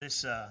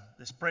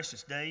this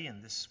precious day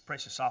and this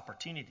precious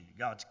opportunity that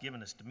God's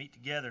given us to meet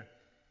together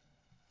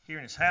here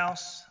in His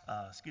house.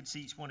 It's good to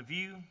see each one of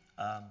you.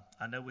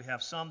 I know we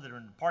have some that are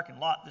in the parking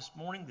lot this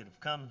morning that have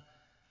come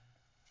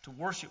to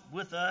worship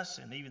with us,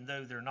 and even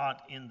though they're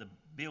not in the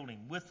building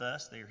with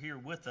us, they're here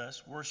with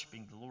us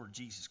worshiping the Lord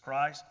Jesus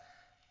Christ.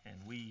 And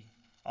we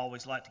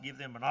always like to give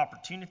them an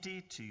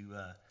opportunity to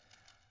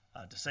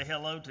say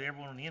hello to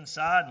everyone on the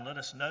inside and let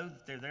us know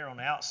that they're there on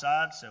the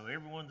outside. So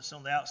everyone that's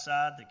on the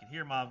outside that can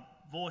hear my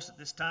voice at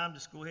this time,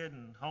 just go ahead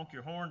and honk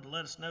your horn to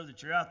let us know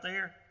that you're out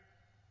there.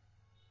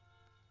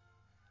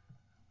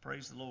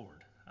 Praise the Lord.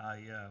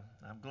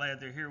 I'm glad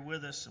they're here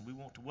with us, and we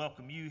want to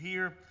welcome you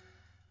here.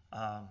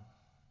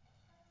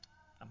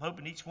 I'm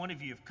hoping each one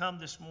of you have come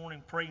this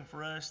morning praying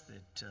for us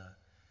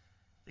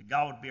that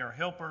God would be our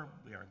helper,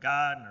 be our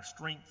guide, and our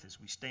strength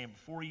as we stand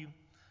before you.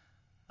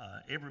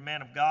 Every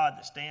man of God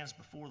that stands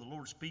before the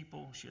Lord's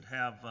people should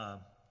have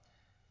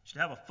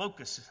a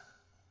focus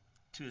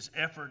to his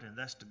effort, and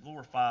that's to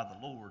glorify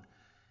the Lord.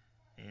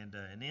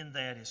 And in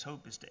that, his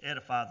hope is to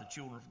edify the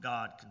children of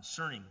God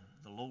concerning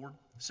the Lord.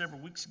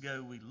 Several weeks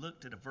ago, we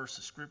looked at a verse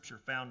of Scripture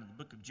found in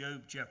the book of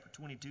Job, chapter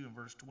 22 and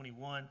verse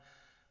 21,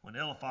 when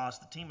Eliphaz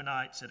the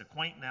Temanite said,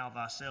 "Acquaint now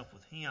thyself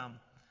with him,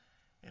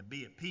 and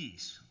be at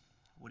peace."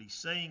 What he's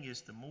saying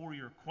is the more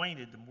you're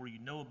acquainted, the more you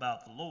know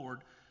about the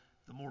Lord,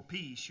 the more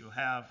peace you'll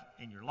have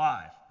in your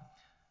life.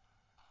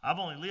 I've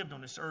only lived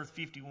on this earth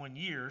 51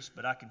 years,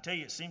 but I can tell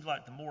you it seems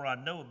like the more I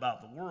know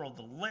about the world,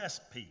 the less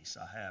peace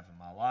I have in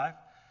my life.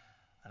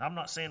 And I'm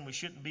not saying we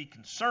shouldn't be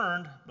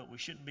concerned, but we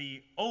shouldn't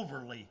be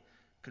overly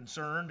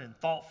concerned and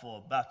thoughtful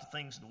about the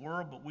things of the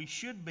world, but we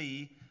should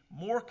be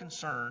more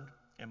concerned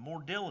and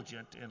more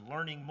diligent in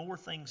learning more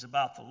things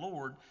about the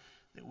Lord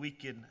that we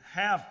can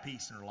have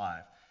peace in our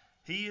life.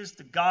 He is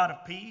the God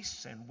of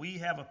peace, and we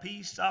have a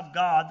peace of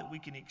God that we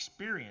can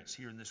experience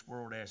here in this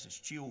world as His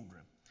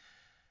children.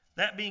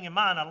 That being in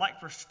mind, I'd like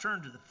for us to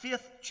turn to the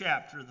 5th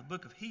chapter of the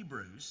book of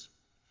Hebrews.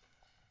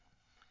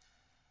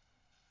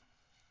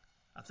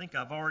 I think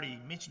I've already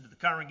mentioned to the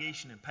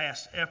congregation in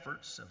past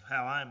efforts of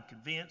how I am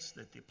convinced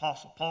that the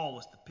Apostle Paul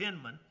was the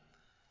penman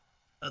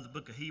of the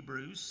book of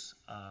Hebrews.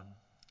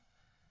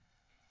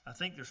 I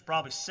think there's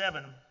probably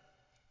 7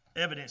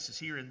 evidences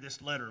here in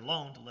this letter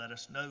alone to let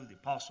us know the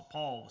Apostle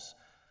Paul was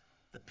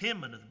the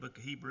penman of the book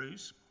of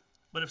Hebrews.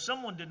 But if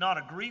someone did not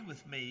agree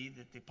with me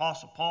that the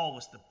Apostle Paul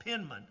was the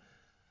penman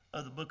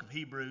of the book of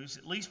Hebrews,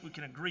 at least we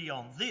can agree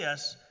on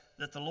this,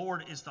 that the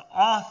Lord is the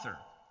author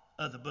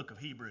of the book of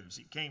Hebrews.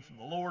 It came from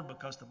the Lord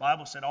because the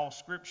Bible said all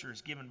Scripture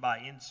is given by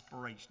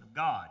inspiration of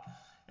God.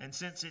 And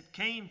since it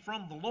came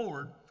from the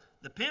Lord,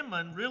 the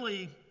penman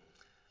really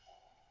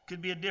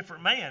could be a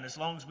different man as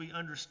long as we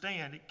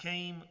understand it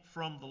came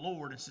from the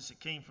Lord. And since it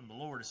came from the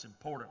Lord, it's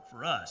important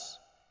for us.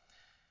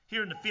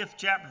 Here in the 5th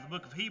chapter of the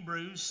book of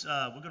Hebrews,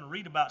 we're going to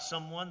read about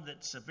someone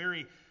that's a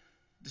very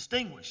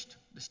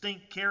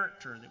distinct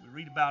character that we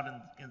read about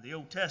in the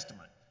Old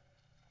Testament.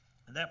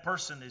 And that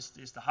person is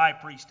the high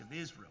priest of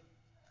Israel.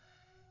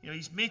 You know,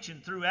 he's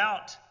mentioned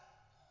throughout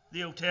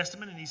the Old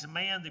Testament, and he's a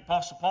man the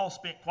Apostle Paul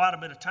spent quite a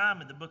bit of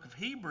time in the book of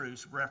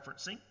Hebrews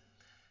referencing.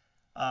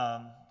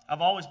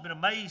 I've always been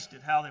amazed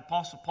at how the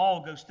Apostle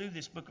Paul goes through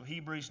this book of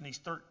Hebrews in these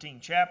 13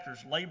 chapters,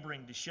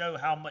 laboring to show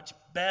how much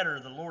better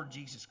the Lord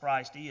Jesus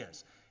Christ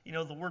is. You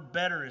know, the word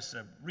better is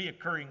a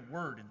reoccurring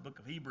word in the book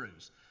of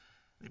Hebrews.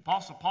 The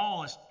Apostle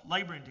Paul is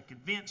laboring to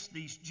convince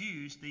these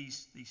Jews,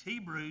 these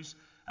Hebrews,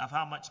 of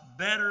how much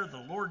better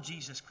the Lord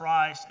Jesus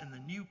Christ and the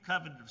new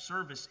covenant of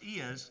service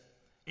is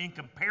in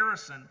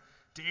comparison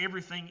to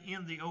everything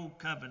in the old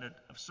covenant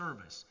of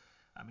service.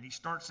 I mean, he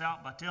starts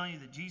out by telling you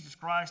that Jesus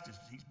Christ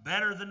he's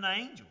better than the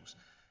angels.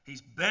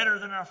 He's better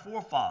than our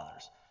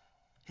forefathers.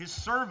 His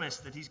service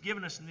that he's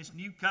given us in this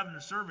new covenant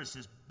of service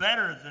is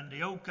better than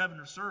the old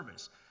covenant of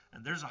service.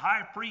 And there's a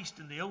high priest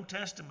in the Old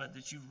Testament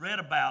that you read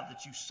about,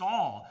 that you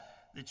saw,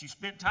 that you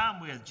spent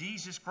time with.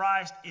 Jesus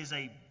Christ is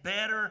a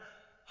better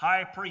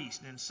high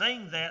priest. And in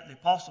saying that, the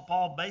Apostle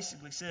Paul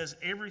basically says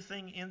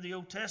everything in the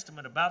Old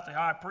Testament about the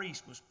high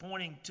priest was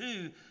pointing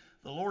to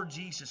the Lord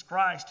Jesus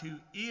Christ, who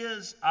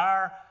is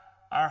our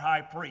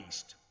high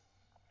priest.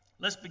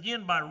 Let's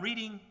begin by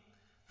reading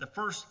the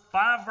first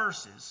 5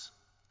 verses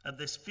of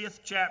this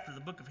 5th chapter of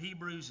the book of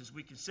Hebrews as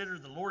we consider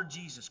the Lord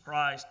Jesus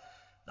Christ,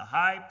 the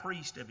high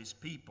priest of his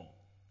people.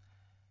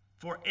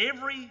 For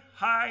every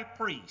high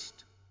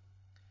priest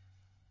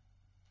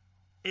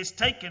is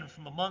taken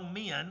from among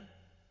men,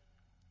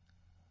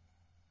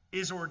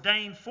 is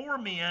ordained for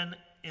men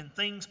in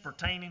things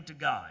pertaining to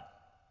God.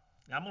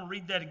 Now I'm going to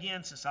read that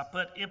again since I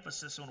put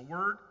emphasis on a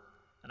word,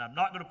 and I'm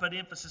not going to put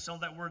emphasis on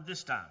that word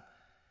this time.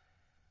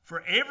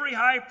 For every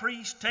high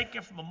priest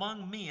taken from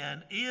among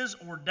men is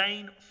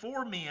ordained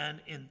for men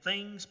in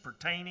things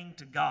pertaining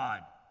to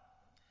God,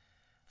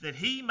 that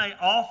he may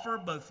offer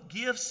both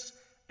gifts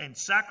and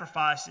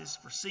sacrifices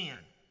for sin.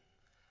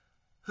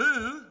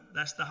 Who,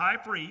 that's the high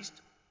priest,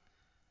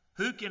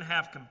 who can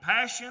have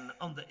compassion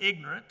on the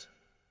ignorant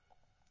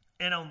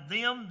and on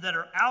them that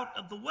are out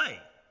of the way,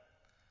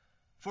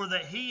 for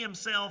that he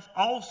himself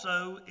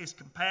also is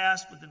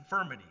compassed with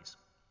infirmities.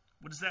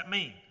 What does that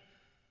mean?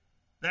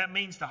 That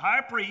means the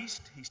high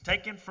priest, he's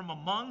taken from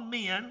among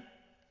men,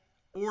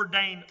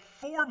 ordained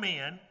for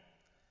men.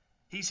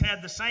 He's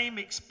had the same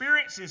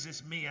experiences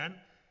as men,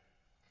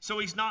 so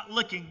he's not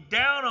looking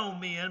down on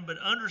men, but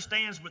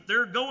understands what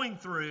they're going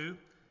through,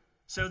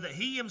 so that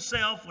he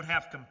himself would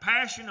have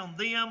compassion on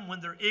them when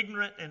they're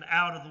ignorant and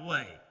out of the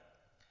way.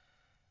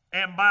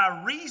 And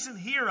by reason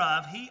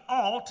hereof, he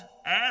ought,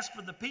 as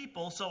for the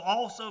people, so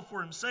also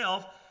for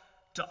himself,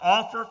 to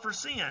offer for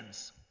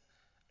sins.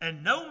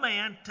 And no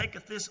man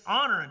taketh this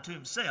honor unto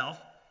himself,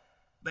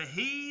 but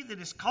he that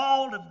is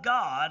called of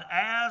God,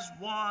 as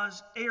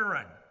was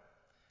Aaron.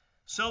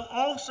 So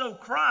also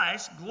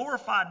Christ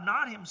glorified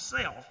not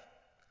himself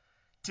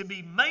to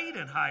be made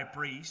an high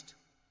priest,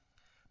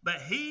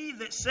 but he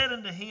that said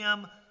unto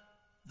him,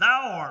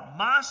 Thou art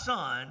my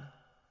son,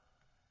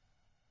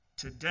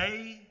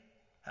 today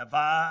have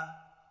I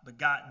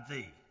begotten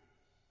thee.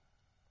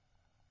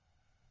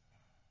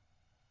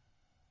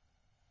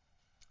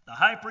 The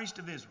high priest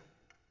of Israel,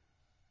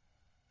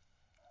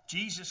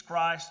 Jesus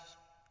Christ,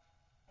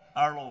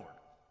 our Lord.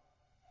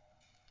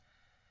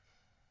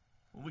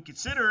 When we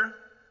consider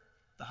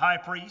the high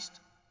priest,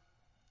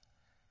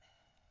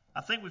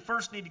 I think we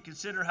first need to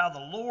consider how the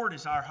Lord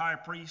is our high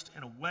priest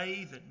in a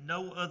way that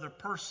no other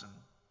person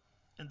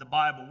in the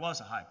Bible was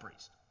a high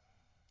priest.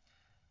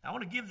 Now, I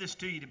want to give this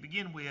to you to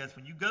begin with.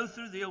 When you go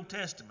through the Old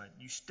Testament,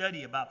 you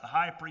study about the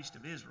high priest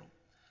of Israel.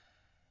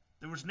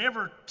 There was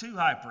never two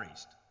high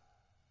priests,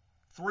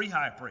 three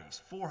high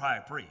priests, four high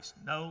priests.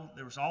 No,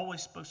 there was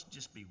always supposed to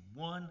just be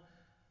one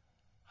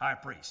high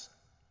priest.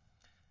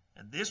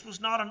 And this was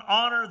not an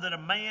honor that a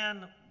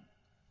man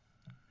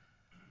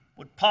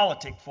would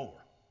politic for.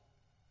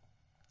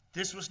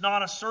 This was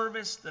not a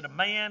service that a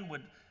man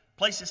would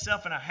place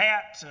himself in a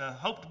hat to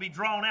hope to be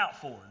drawn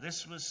out for.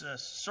 This was a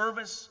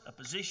service, a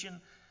position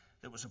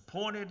that was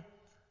appointed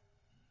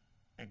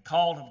and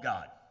called of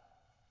God.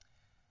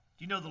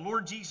 Do you know the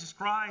Lord Jesus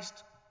Christ?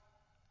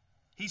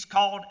 He's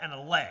called an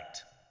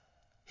elect.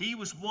 He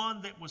was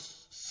one that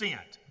was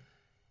sent.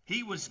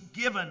 He was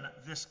given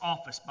this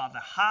office by the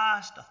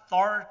highest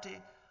authority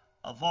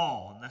of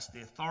all, and that's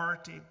the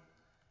authority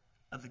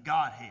of the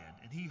Godhead.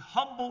 And he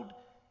humbled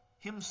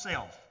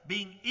himself,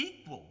 being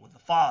equal with the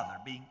Father,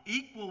 being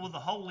equal with the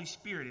Holy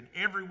Spirit in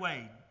every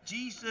way.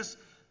 Jesus,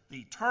 the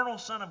eternal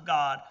Son of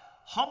God,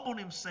 humbled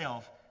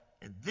himself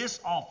in this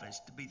office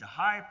to be the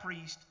high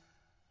priest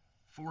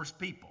for his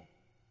people.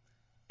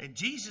 And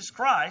Jesus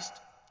Christ,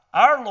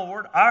 our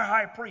Lord, our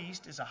high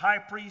priest, is a high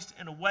priest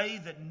in a way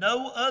that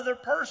no other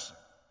person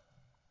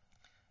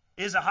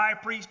is a high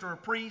priest or a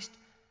priest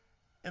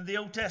in the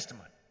Old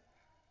Testament.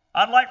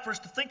 I'd like for us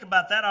to think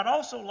about that. I'd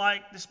also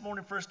like this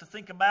morning for us to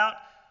think about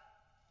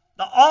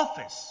the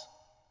office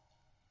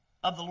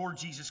of the Lord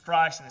Jesus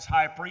Christ and his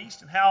high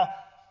priest, and how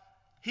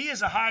he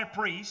is a high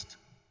priest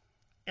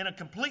in a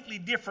completely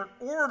different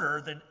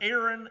order than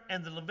Aaron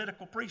and the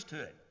Levitical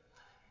priesthood.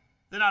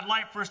 Then I'd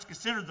like for us to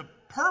consider the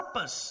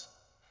purpose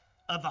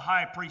of the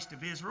high priest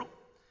of Israel.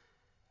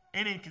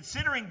 And in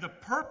considering the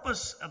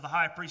purpose of the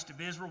high priest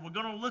of Israel, we're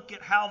going to look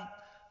at how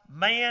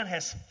man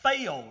has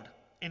failed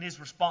in his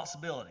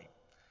responsibility.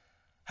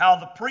 How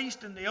the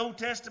priest in the Old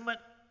Testament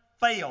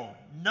failed.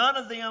 None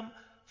of them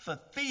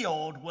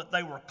fulfilled what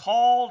they were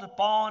called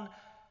upon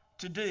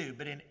to do.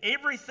 But in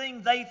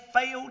everything they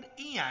failed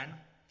in,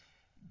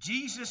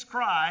 Jesus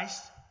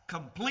Christ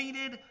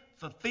completed,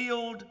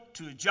 fulfilled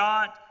to a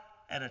jot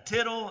and a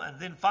tittle. And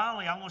then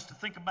finally, I want us to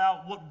think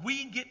about what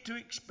we get to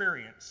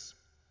experience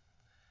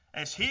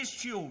as his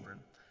children,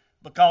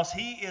 because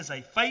he is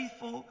a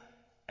faithful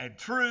and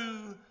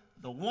true,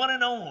 the one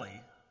and only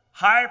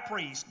high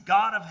priest,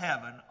 God of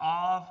heaven,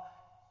 of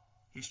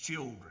his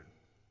children.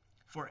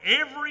 For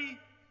every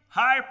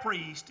high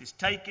priest is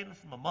taken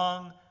from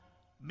among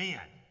men.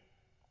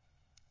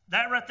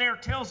 That right there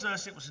tells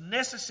us it was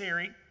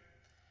necessary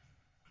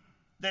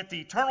that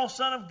the eternal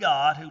Son of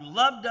God, who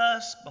loved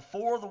us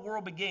before the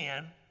world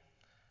began,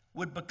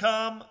 would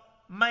become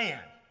man.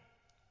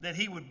 That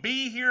he would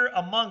be here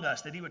among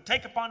us, that he would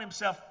take upon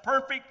himself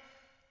perfect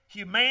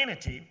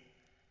humanity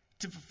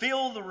to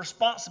fulfill the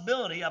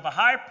responsibility of a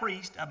high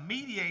priest, a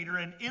mediator,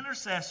 an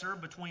intercessor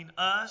between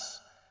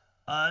us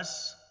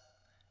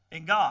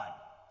and God.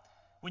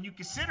 When you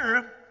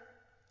consider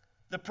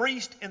the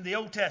priest in the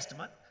Old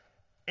Testament,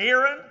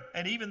 Aaron,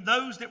 and even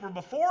those that were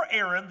before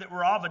Aaron that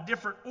were of a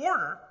different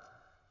order,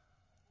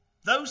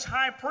 those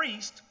high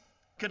priests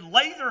could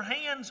lay their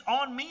hands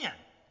on men.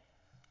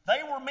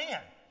 They were men.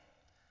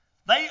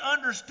 They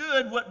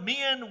understood what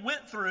men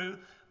went through,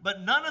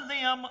 but none of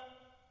them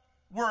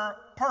were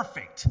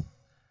perfect.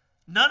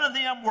 None of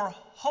them were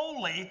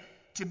holy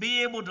to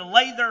be able to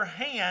lay their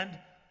hand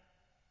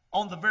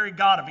on the very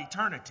God of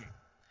eternity.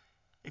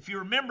 If you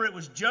remember, it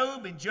was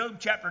Job in Job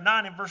chapter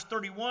 9 and verse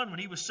 31. When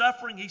he was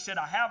suffering, he said,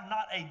 I have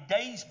not a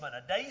daysman.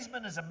 A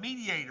daysman is a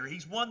mediator.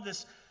 He's one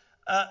that's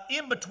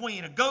in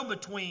between, a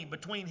go-between,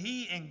 between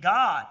he and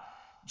God.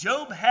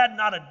 Job had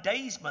not a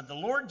daysman. The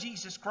Lord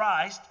Jesus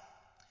Christ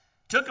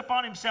took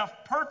upon himself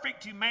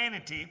perfect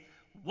humanity,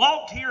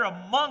 walked here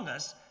among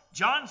us.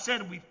 John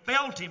said we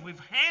felt him, we've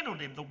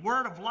handled him, the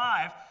word of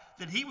life,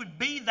 that he would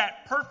be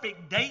that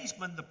perfect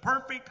daysman, the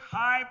perfect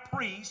high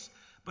priest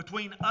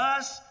between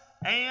us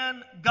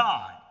and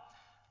God.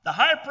 The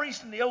high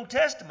priest in the Old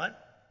Testament,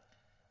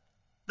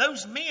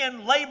 those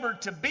men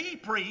labored to be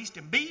priests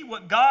and be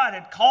what God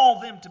had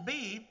called them to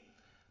be,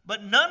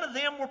 but none of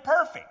them were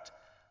perfect.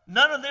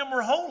 None of them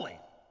were holy.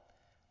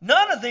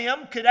 None of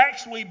them could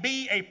actually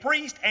be a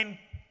priest and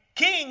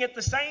king at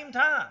the same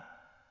time.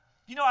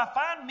 You know, I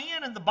find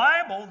men in the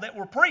Bible that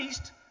were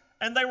priests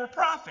and they were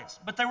prophets,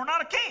 but they were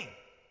not a king.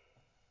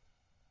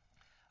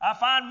 I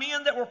find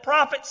men that were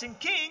prophets and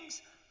kings,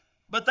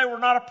 but they were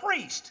not a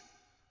priest.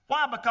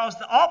 Why? Because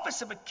the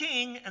office of a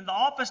king and the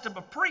office of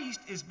a priest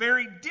is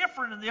very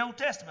different in the Old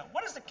Testament.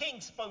 What is the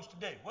king supposed to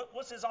do?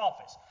 What's his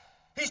office?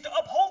 He's to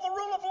uphold the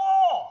rule of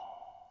law,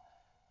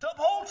 to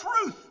uphold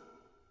truth.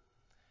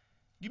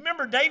 You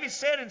remember David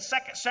said in 2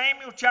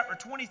 Samuel chapter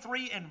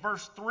 23 and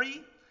verse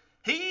 3,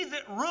 he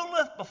that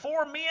ruleth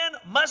before men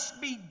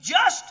must be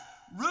just,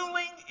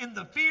 ruling in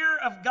the fear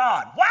of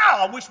God.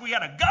 Wow, I wish we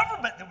had a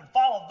government that would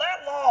follow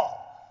that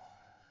law.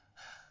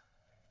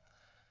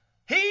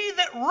 He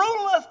that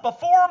ruleth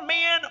before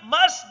men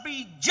must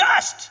be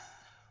just,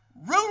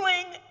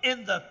 ruling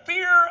in the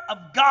fear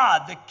of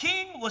God. The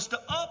king was to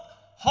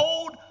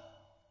uphold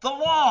the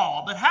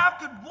law. But how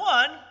could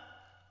one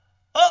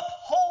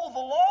uphold the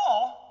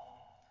law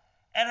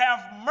and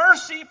have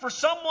mercy for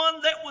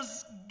someone that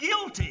was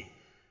guilty?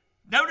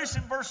 Notice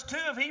in verse 2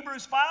 of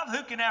Hebrews 5,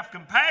 who can have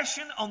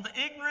compassion on the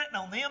ignorant and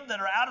on them that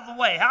are out of the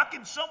way? How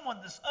can someone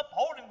that's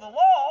upholding the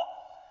law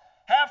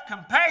have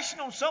compassion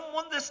on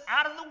someone that's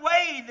out of the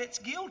way, that's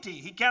guilty?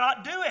 He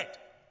cannot do it.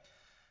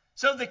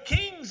 So the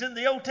kings in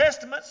the Old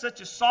Testament, such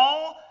as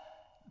Saul,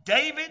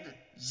 David,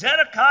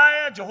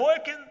 Zedekiah,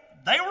 Jehoiakim,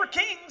 they were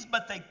kings,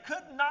 but they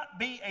could not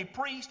be a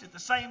priest at the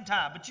same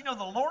time. But you know,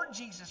 the Lord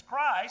Jesus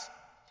Christ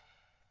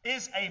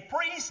is a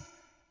priest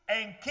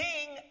and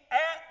king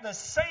at the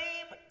same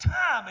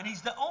time. And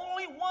he's the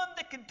only one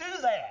that can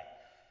do that.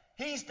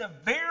 He's the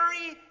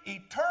very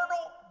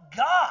eternal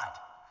God,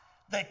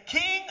 the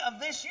king of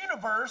this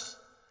universe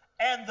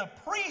and the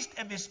priest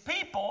of his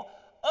people,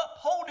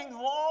 upholding the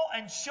law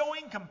and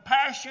showing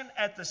compassion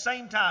at the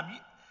same time.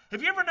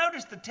 Have you ever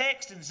noticed the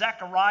text in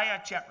Zechariah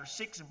chapter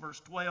 6 and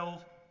verse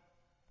 12?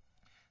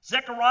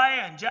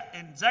 Zechariah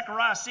and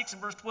Zechariah 6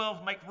 and verse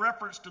 12 make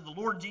reference to the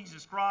Lord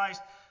Jesus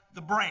Christ,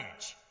 the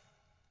branch.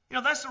 You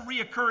know, that's a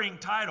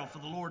reoccurring title for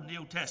the Lord in the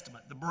Old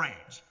Testament, the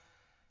branch.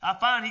 I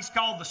find he's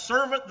called the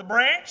servant, the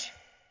branch.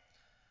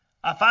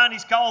 I find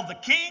he's called the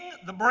king,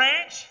 the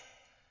branch.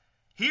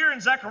 Here in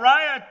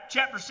Zechariah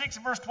chapter 6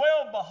 and verse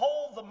 12,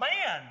 behold the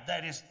man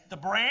that is the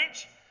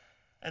branch,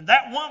 and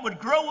that one would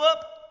grow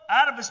up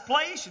out of his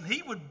place, and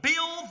he would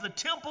build the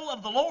temple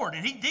of the Lord.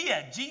 And he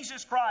did.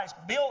 Jesus Christ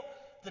built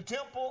the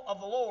temple of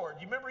the Lord.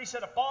 You remember he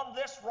said, upon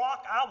this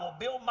rock I will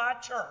build my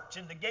church,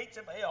 and the gates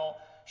of hell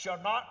shall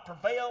not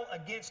prevail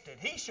against it.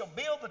 He shall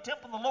build the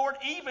temple of the Lord,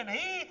 even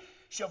he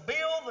shall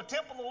build the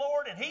temple of the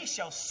Lord, and he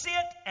shall sit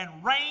and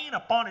reign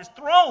upon his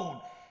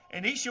throne.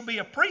 And he shall be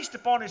a priest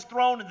upon his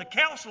throne, and the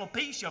council of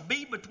peace shall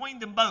be between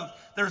them both.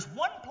 There's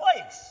one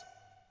place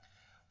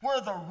where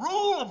the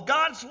rule of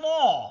God's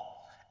law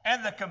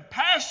and the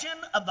compassion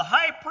of the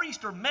high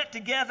priest are met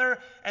together,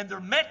 and they're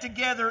met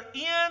together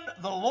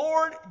in the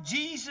Lord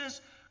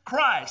Jesus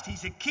Christ.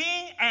 He's a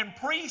king and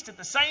priest at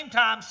the same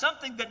time,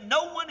 something that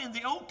no one in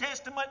the Old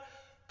Testament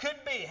could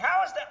be.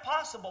 How is that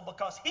possible?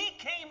 Because he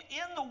came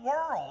in the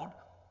world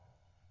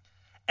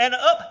and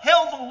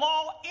upheld the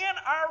law in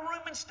our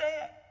room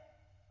instead.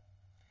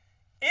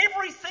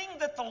 Everything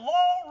that the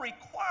law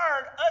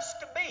required us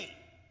to be.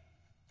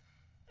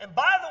 And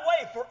by the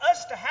way, for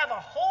us to have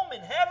a home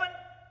in heaven,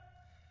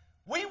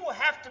 we will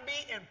have to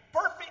be in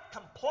perfect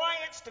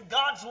compliance to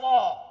God's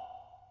law.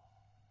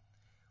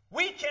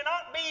 We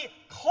cannot be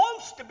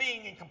close to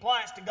being in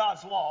compliance to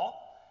God's law.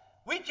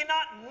 We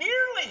cannot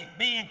nearly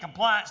be in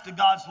compliance to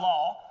God's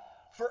law.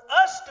 For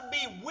us to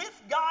be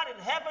with God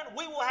in heaven,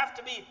 we will have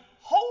to be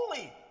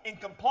wholly in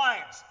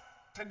compliance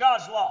to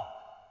God's law.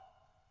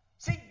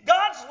 See,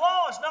 God's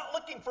law is not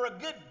looking for a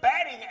good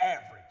batting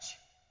average.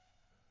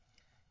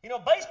 You know,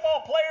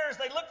 baseball players,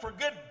 they look for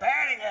good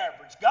batting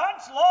average.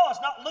 God's law is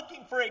not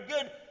looking for a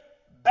good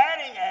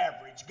batting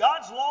average.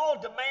 God's law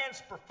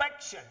demands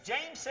perfection.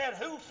 James said,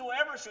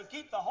 whosoever shall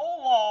keep the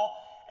whole law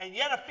and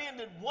yet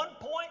offended one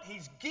point,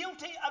 he's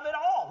guilty of it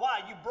all. Why?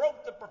 You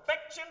broke the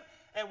perfection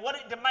and what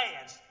it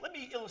demands. Let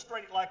me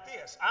illustrate it like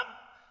this.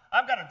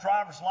 I've got a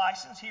driver's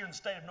license here in the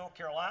state of North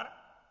Carolina.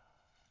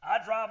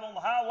 I drive on the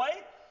highway,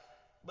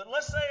 but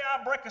let's say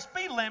I break a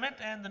speed limit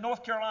and the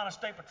North Carolina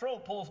State Patrol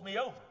pulls me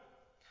over.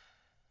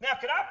 Now,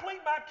 can I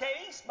plead my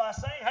case by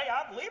saying, hey,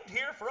 I've lived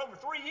here for over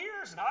 3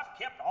 years and I've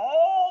kept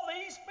all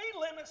these speed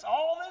limits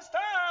all this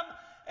time,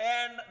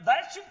 and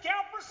that should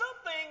count for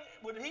something?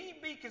 Would he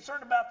be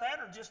concerned about that,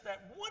 or just that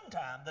one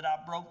time that I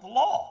broke the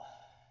law?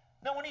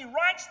 Now, when he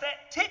writes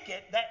that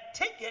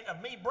ticket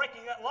of me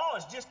breaking that law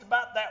is just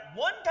about that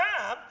one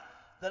time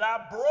that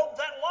I broke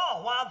that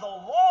law, while the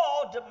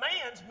law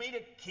demands me to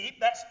keep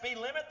that speed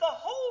limit the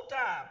whole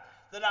time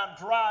that I'm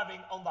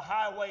driving on the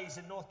highways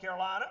in North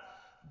Carolina.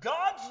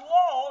 God's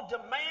law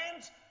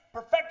demands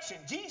perfection.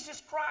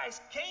 Jesus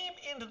Christ came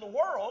into the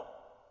world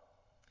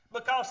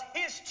because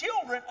his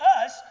children,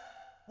 us,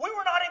 we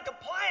were not in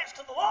compliance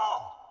to the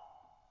law.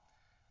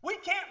 We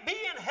can't be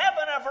in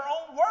heaven of our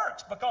own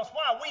works because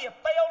why? We have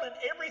failed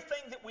in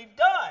everything that we've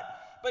done.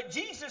 But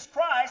Jesus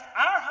Christ,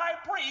 our high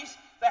priest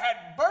that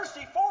had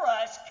mercy for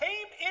us,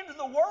 came into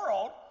the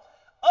world,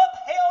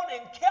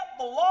 upheld and kept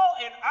the law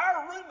in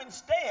our room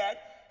instead.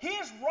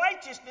 His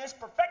righteousness,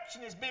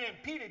 perfection has been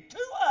imputed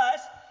to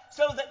us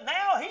so that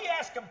now he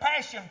has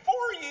compassion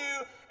for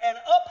you and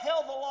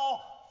upheld the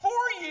law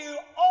for you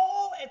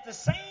all at the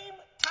same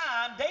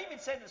time.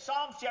 David said in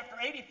Psalms chapter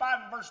 85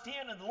 and verse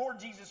 10 of the Lord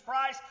Jesus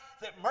Christ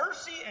that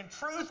mercy and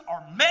truth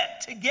are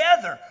met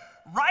together.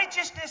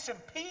 Righteousness and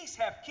peace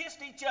have kissed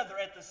each other.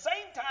 At the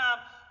same time,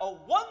 on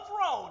one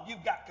throne,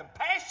 you've got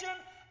compassion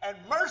and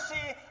mercy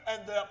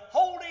and the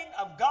upholding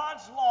of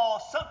God's law,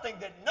 something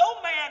that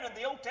no man in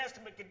the Old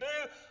Testament could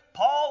do.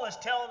 Paul is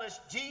telling us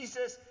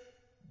Jesus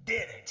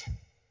did it.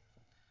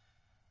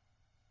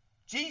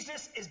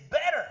 Jesus is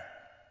better.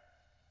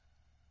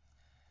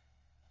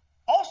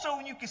 Also,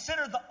 when you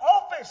consider the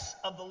office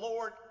of the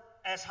Lord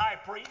as high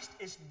priest,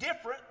 it's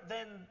different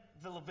than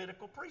the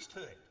Levitical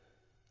priesthood.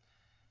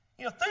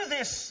 You know, through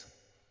this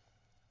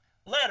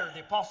letter the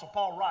Apostle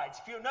Paul writes,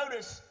 if you'll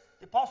notice,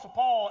 the Apostle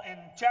Paul in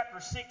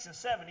chapter 6 and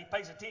 7, he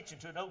pays attention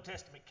to an Old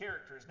Testament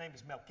character. His name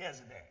is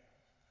Melchizedek.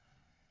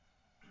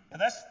 And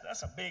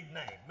that's a big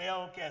name,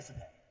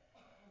 Melchizedek.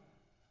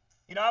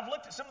 You know, I've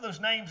looked at some of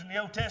those names in the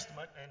Old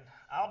Testament, and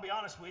I'll be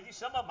honest with you,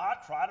 some of them I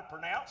try to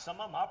pronounce,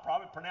 some of them I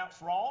probably pronounce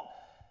wrong.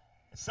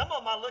 And some of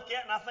them I look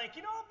at and I think,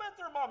 you know, I bet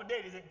their mom and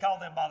daddy didn't call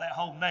them by that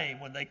whole name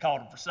when they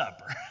called them for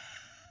supper.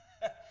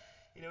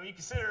 You know, you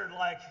consider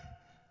like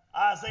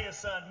Isaiah's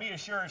son, me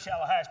sure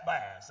shall hash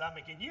bass. I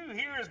mean, can you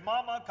hear his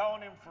mama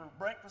calling him for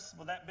breakfast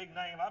with that big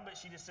name? I bet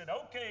she just said,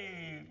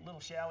 okay, little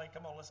Shally,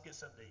 come on, let's get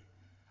something to eat.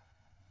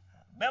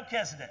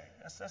 Melchizedek,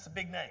 that's a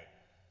big name.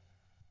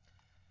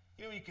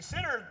 You know, you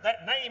consider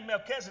that name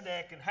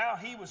Melchizedek and how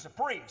he was a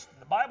priest.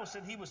 And the Bible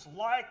said he was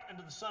like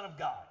unto the Son of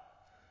God.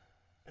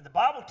 And the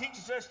Bible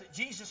teaches us that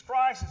Jesus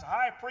Christ is a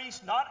high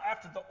priest not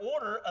after the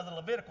order of the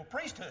Levitical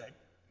priesthood,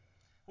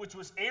 which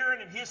was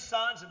Aaron and his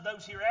sons and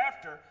those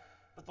hereafter,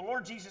 but the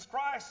Lord Jesus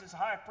Christ is a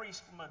high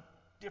priest from a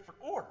different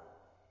order,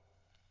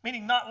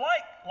 meaning not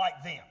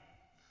like them.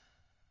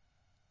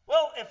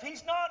 Well, if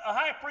he's not a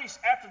high priest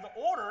after the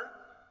order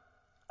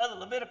of the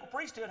Levitical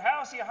priesthood,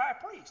 how is he a high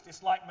priest?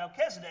 It's like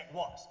Melchizedek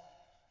was.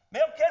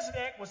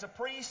 Melchizedek was a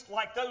priest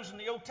like those in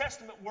the Old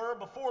Testament were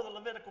before the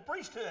Levitical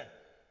priesthood.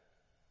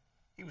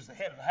 He was the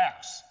head of the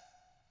house.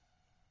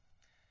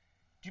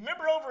 Do you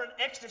remember over in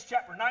Exodus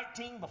chapter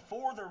 19,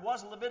 before there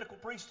was a Levitical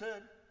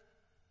priesthood,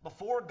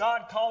 before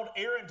God called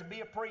Aaron to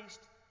be a priest,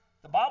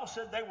 the Bible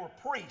said they were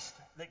priests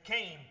that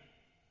came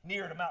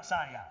near to Mount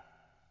Sinai.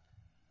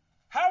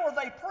 How were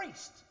they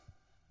priests?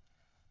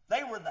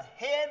 They were the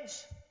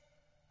heads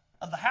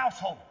of the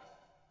household.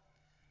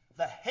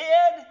 The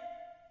head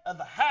of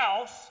the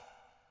house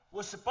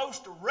was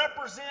supposed to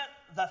represent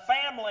the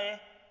family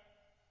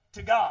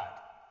to God.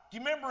 Do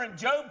you remember in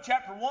Job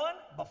chapter 1,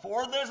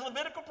 before there's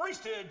Levitical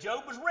priesthood,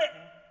 Job was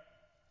written.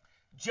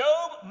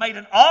 Job made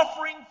an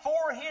offering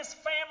for his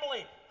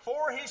family,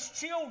 for his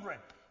children.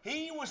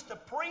 He was the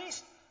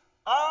priest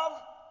of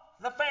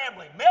the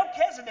family.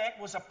 Melchizedek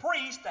was a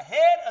priest, the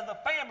head of the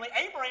family.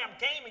 Abraham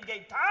came and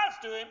gave tithes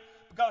to him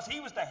because he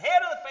was the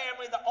head of the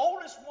family, the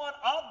oldest one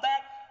of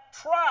that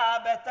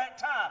tribe at that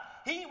time.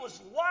 He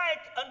was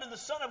like unto the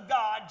Son of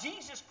God.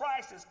 Jesus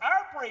Christ is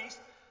our priest,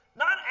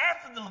 not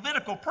after the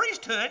Levitical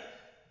priesthood.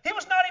 He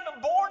was not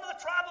even born of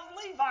the tribe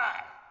of Levi.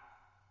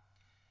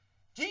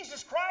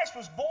 Jesus Christ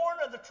was born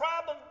of the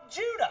tribe of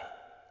Judah.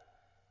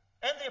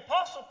 And the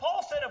Apostle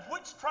Paul said, of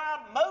which tribe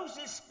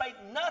Moses spake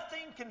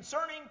nothing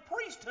concerning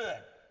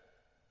priesthood.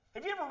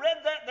 Have you ever read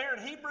that there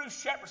in Hebrews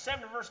chapter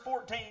 7 verse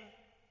 14?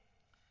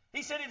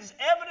 He said, it is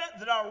evident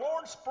that our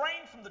Lord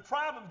sprang from the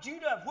tribe of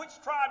Judah, of which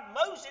tribe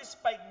Moses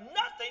spake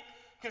nothing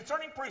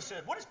concerning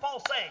priesthood. What is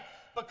Paul saying?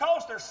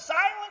 Because there's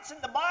silence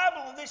in the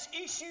Bible on this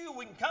issue,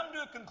 we can come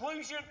to a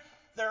conclusion.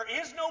 There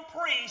is no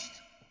priest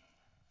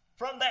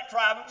from that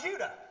tribe of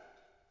Judah.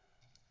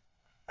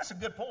 That's a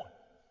good point.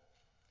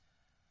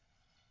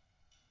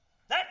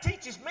 That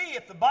teaches me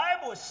if the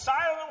Bible is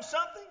silent on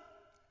something,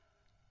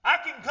 I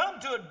can come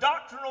to a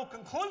doctrinal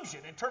conclusion,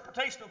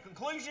 interpretational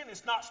conclusion.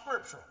 It's not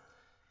scriptural.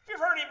 If you've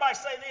heard anybody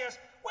say this,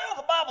 well,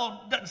 the Bible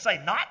doesn't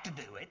say not to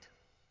do it.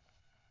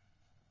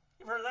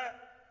 You've heard that?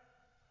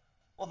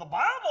 Well, the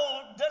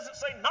Bible doesn't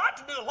say not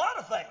to do a lot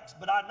of things,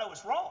 but I know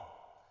it's wrong.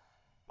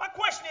 My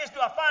question is, do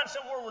I find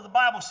somewhere where the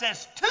Bible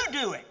says to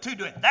do it? To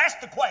do it. That's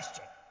the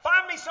question.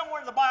 Find me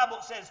somewhere in the Bible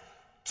that says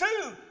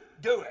to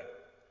do it.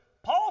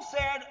 Paul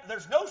said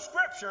there's no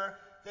scripture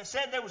that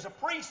said there was a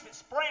priest that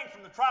sprang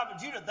from the tribe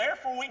of Judah.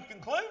 Therefore, we can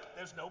conclude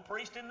there's no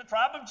priest in the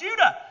tribe of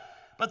Judah.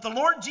 But the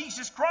Lord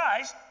Jesus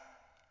Christ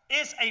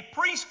is a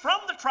priest from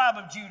the tribe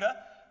of Judah,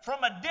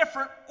 from a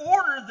different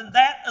order than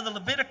that of the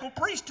Levitical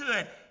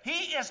priesthood.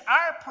 He is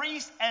our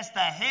priest as the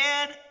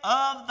head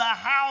of the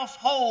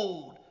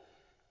household.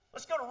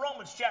 Let's go to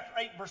Romans chapter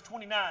 8, verse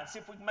 29, see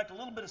if we can make a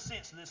little bit of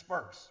sense of this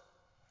verse.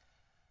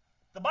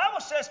 The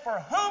Bible says, for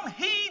whom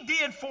he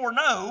did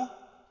foreknow,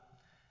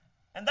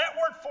 and that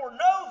word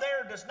foreknow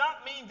there does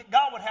not mean that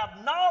God would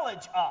have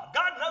knowledge of.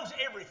 God knows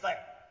everything.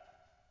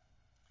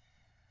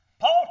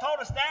 Paul taught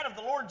us that of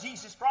the Lord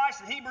Jesus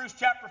Christ in Hebrews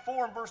chapter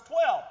 4 and verse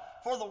 12.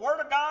 For the word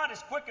of God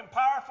is quick and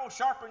powerful,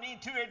 sharper than any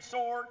two-edged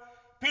sword,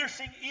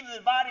 piercing even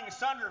dividing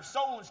asunder of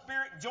soul and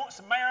spirit and joints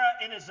and marrow.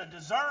 It is a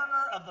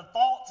discerner of the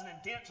thoughts and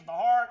intents of the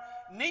heart.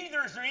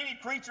 Neither is there any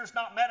creature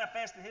not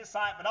manifest in his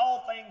sight, but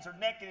all things are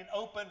naked and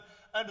open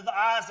under the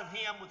eyes of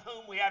him with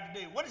whom we have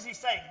to do. What is he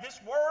saying? This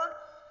word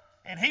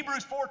in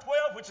Hebrews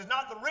 4:12, which is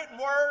not the written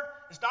word,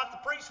 it's not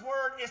the preached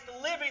word, it's the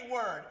living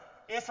word.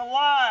 It's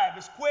alive,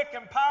 it's quick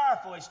and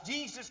powerful, it's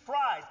Jesus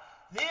Christ.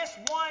 This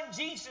one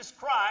Jesus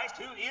Christ,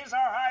 who is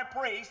our high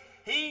priest,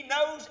 he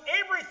knows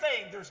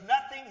everything. There's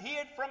nothing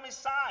hid from his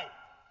sight.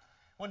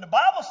 When the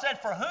Bible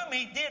said for whom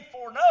he did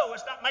foreknow,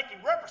 it's not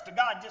making reference to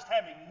God just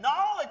having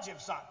knowledge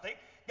of something.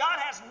 God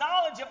has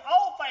knowledge of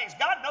all things.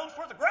 God knows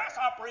where the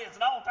grasshopper is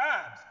at all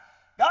times.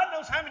 God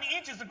knows how many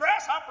inches the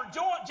grasshopper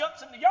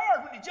jumps in the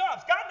yard when he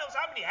jumps. God knows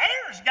how many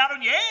hairs you got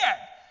on your head.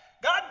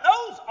 God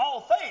knows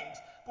all things.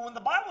 But when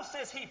the Bible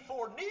says he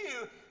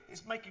foreknew,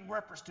 it's making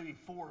reference to he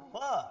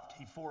foreloved.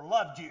 He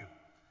foreloved you.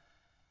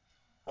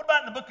 What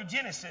about in the book of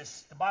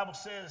Genesis? The Bible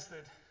says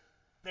that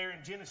there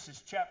in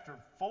Genesis chapter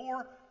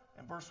 4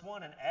 and verse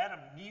 1, and Adam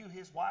knew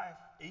his wife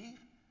Eve.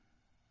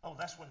 Oh,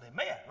 that's when they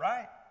met,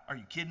 right? Are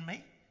you kidding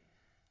me?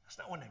 That's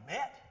not when they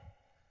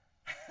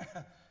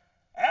met.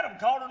 Adam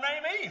called her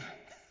name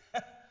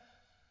Eve.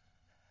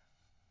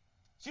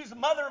 She's the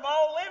mother of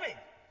all living.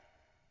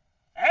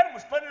 Adam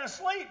was putting her to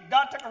sleep.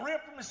 God took a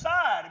rib from his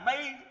side and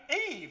made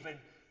Eve and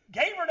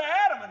gave her to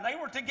Adam, and they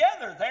were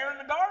together there in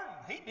the garden.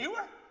 He knew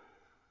her.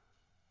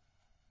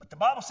 But the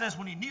Bible says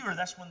when he knew her,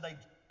 that's when they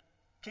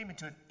came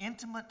into an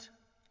intimate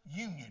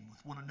union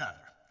with one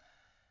another.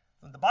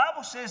 When the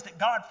Bible says that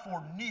God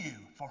foreknew,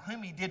 for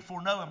whom he did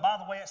foreknow, and by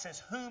the way, it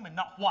says whom and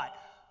not what.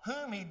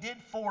 Whom he did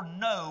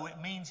foreknow,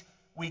 it means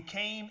we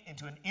came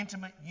into an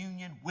intimate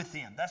union with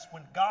him. That's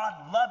when God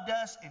loved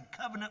us in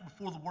covenant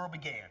before the world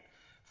began.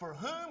 For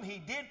whom he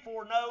did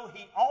foreknow,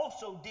 he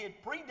also did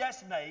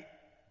predestinate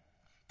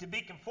to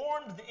be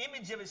conformed to the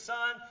image of his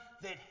Son,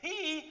 that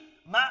he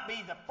might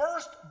be the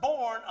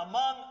firstborn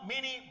among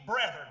many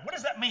brethren. What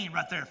does that mean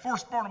right there?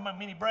 Firstborn among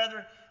many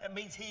brethren. It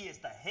means he is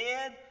the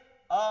head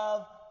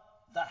of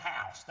the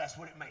house. That's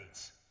what it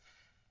means.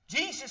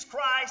 Jesus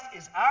Christ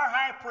is our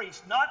high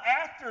priest, not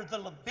after the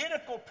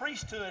Levitical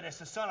priesthood as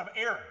the son of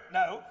Aaron.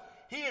 No,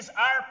 he is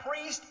our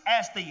priest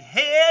as the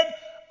head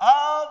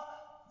of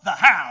the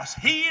house.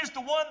 He is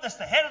the one that's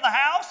the head of the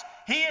house.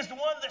 He is the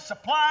one that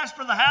supplies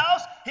for the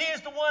house. He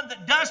is the one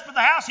that does for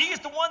the house. He is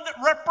the one that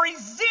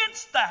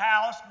represents the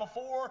house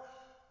before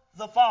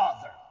the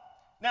Father.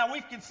 Now,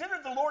 we've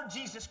considered the Lord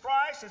Jesus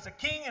Christ as a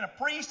king and a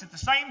priest at the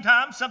same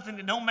time, something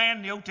that no man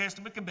in the Old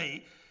Testament could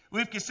be.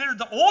 We've considered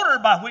the order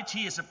by which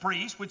he is a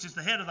priest, which is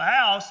the head of the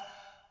house.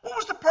 What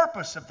was the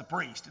purpose of the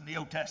priest in the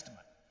Old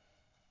Testament?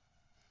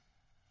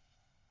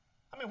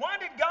 I mean, why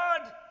did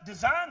God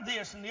design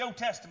this in the Old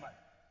Testament?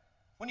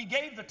 When he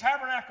gave the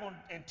tabernacle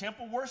and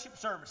temple worship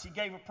service, he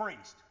gave a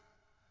priest.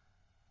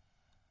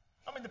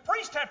 I mean, the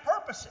priest had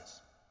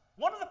purposes.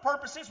 One of the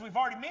purposes we've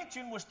already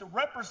mentioned was to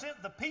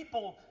represent the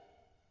people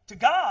to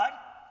God.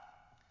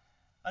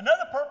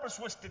 Another purpose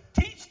was to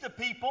teach the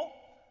people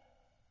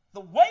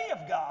the way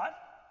of God.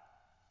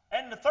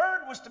 And the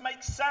third was to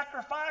make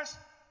sacrifice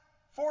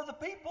for the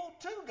people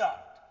to God.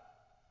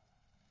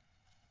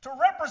 To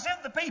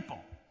represent the people.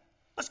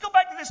 Let's go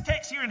back to this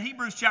text here in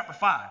Hebrews chapter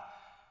 5.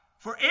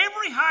 For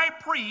every high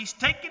priest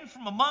taken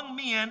from among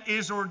men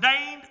is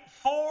ordained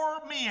for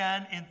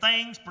men in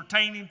things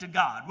pertaining to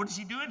God. What is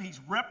he doing? He's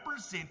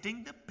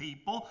representing the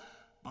people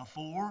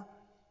before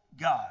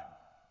God.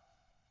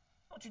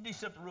 I want you to do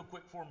something real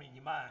quick for me in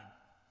your mind.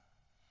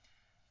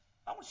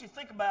 I want you to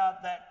think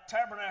about that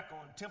tabernacle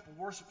and temple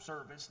worship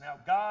service. Now,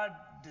 God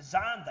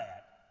designed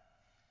that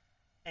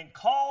and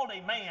called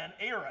a man,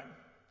 Aaron,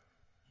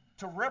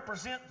 to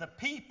represent the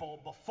people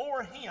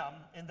before him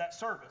in that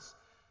service.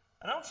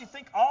 And I want you to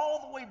think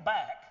all the way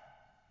back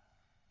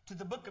to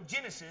the book of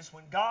Genesis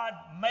when God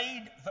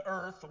made the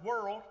earth, the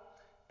world,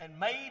 and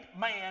made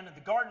man, and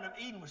the Garden of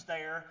Eden was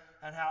there,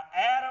 and how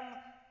Adam,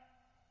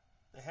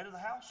 the head of the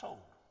household,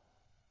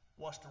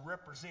 was to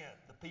represent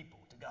the people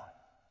to God.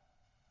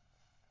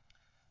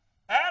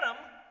 Adam,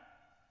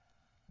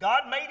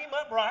 God made him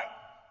upright.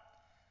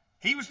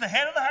 He was the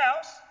head of the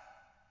house.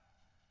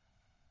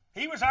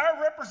 He was our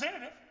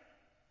representative.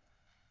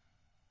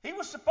 He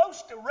was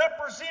supposed to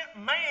represent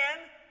man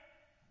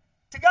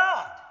to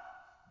God.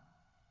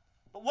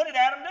 But what did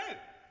Adam do?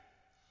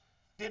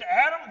 Did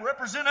Adam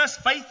represent us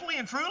faithfully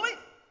and truly?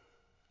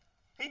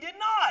 He did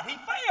not. He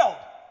failed.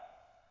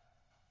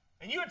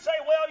 And you would say,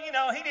 well, you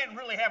know, he didn't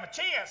really have a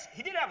chance.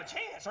 He did have a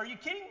chance. Are you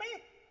kidding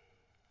me?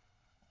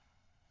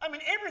 I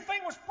mean, everything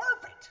was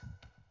perfect.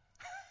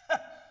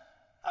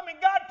 I mean,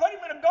 God put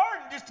him in a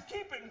garden just to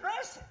keep it and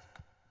dress it.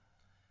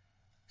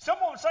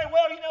 Someone would say,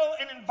 well, you know,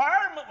 an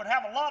environment would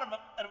have a lot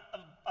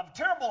of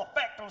terrible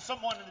effect on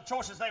someone and the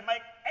choices they make.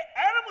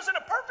 Adam was in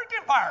a perfect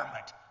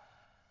environment.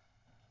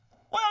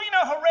 Well, you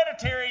know,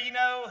 hereditary, you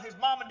know, his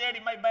mom and daddy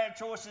made bad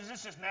choices.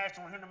 It's just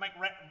natural for him to make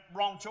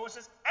wrong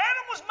choices.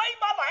 Adam was made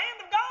by the hand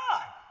of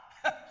God.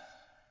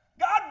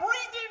 God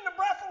breathed in the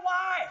breath of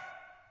life.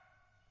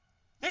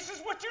 This is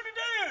what you're to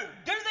do.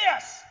 Do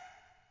this.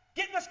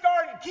 Get in this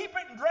garden, keep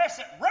it and dress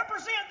it.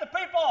 Represent the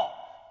people.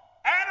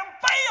 Adam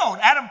failed.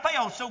 Adam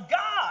failed. So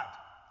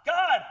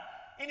God,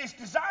 in his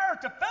desire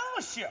to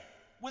fellowship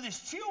with his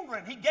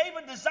children, he gave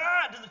a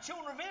design to the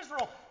children of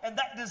Israel. And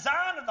that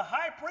design of the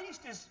high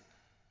priest is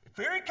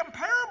very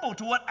comparable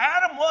to what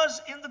Adam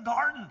was in the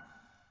garden.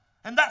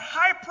 And that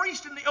high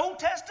priest in the Old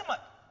Testament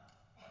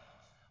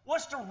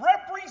was to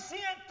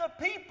represent the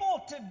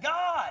people to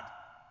God,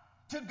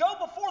 to go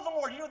before the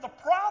Lord. You know, the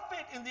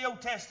prophet in the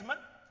Old Testament,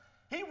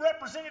 he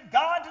represented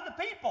God to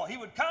the people. He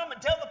would come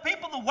and tell the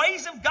people the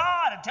ways of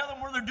God and tell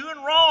them where they're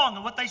doing wrong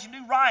and what they should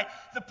do right.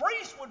 The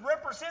priest would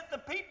represent the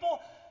people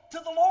to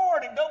the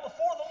Lord and go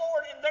before the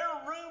Lord in their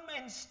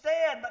room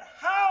instead. But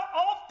how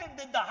often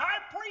did the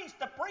high priest,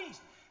 the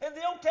priest in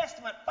the Old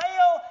Testament,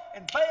 fail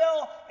and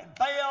fail and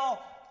fail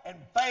and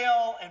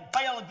fail and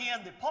fail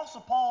again? The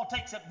Apostle Paul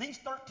takes up these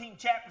 13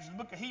 chapters of the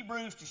book of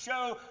Hebrews to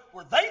show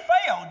where they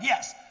failed,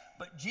 yes,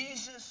 but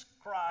Jesus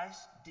Christ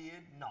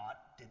did not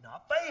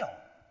fail.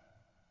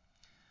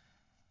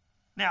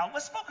 Now,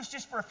 let's focus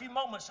just for a few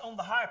moments on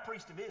the high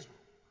priest of Israel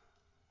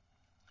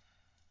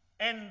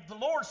and the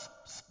Lord's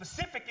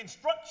specific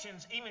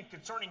instructions even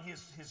concerning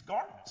his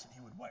garments that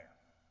he would wear.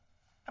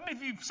 How many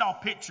of you saw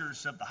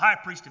pictures of the high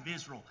priest of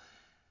Israel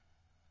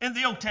in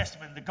the Old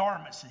Testament, the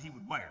garments that he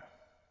would wear?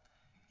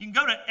 You can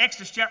go to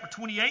Exodus chapter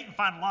 28 and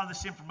find a lot of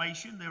this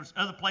information. There's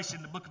other places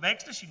in the book of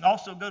Exodus. You can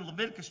also go to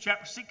Leviticus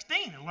chapter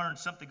 16 and learn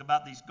something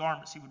about these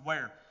garments he would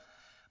wear.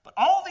 But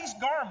all these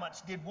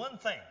garments did one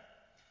thing.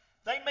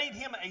 They made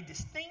him a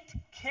distinct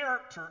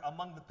character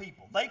among the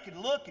people. They could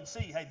look and see,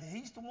 hey,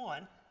 he's the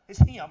one. It's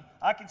him.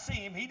 I can see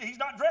him. He's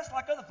not dressed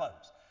like other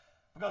folks.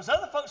 Because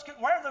other folks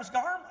couldn't wear those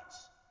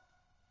garments.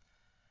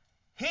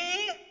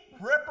 He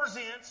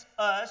represents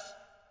us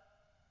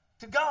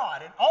to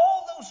God. And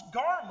all those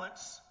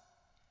garments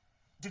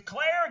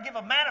give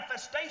a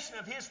manifestation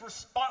of his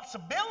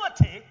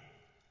responsibility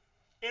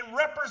in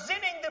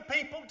representing the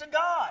people to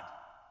God.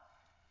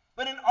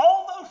 But in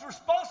all those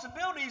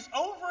responsibilities,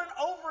 over and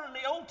over in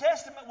the Old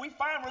Testament, we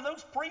find where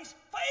those priests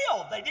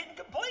failed. They didn't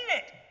complete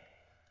it.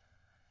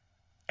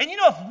 And you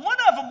know, if one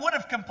of them would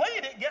have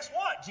completed it, guess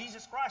what?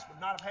 Jesus Christ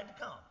would not have had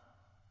to come.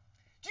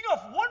 Do you know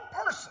if one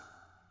person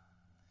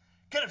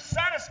could have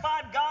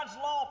satisfied God's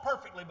law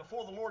perfectly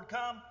before the Lord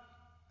come,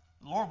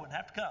 the Lord wouldn't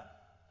have to come.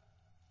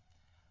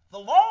 The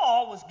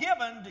law was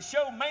given to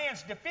show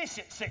man's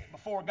deficiency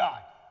before God.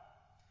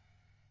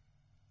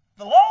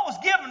 The law was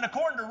given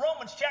according to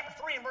Romans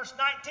chapter 3 and verse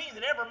 19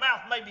 that every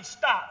mouth may be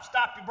stopped.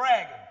 Stop your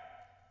bragging.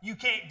 You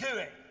can't do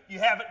it. You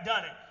haven't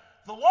done it.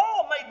 The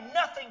law made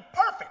nothing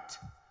perfect.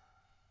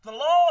 The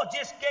law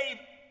just gave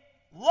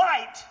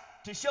light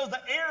to show the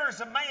errors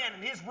of man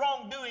and his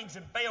wrongdoings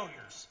and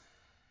failures.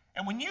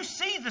 And when you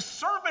see the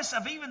service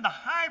of even the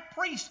high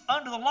priest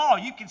under the law,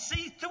 you can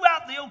see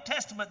throughout the Old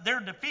Testament their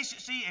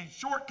deficiency and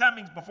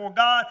shortcomings before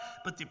God.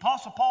 But the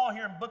Apostle Paul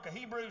here in the book of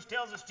Hebrews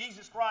tells us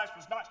Jesus Christ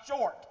was not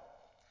short.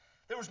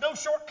 There was no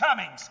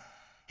shortcomings.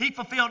 He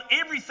fulfilled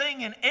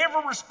everything and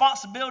every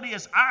responsibility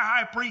as our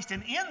high priest.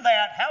 And in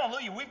that,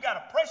 hallelujah, we've got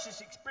a precious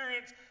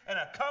experience and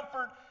a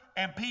comfort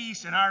and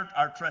peace in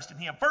our trust in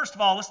him. First of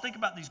all, let's think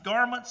about these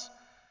garments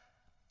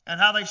and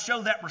how they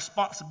show that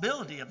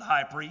responsibility of the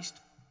high priest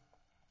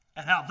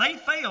and how they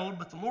failed,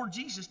 but the Lord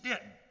Jesus didn't.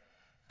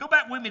 Go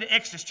back with me to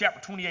Exodus chapter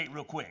 28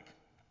 real quick.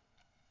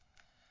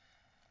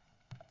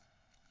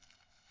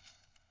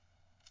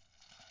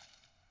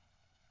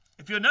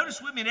 If you'll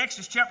notice with me in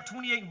Exodus chapter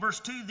 28 and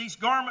verse 2, these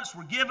garments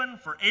were given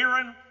for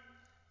Aaron,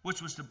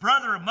 which was the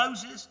brother of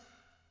Moses,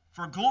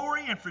 for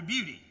glory and for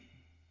beauty.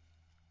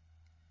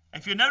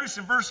 If you notice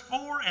in verse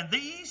 4, and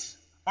these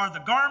are the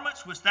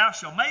garments which thou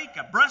shalt make,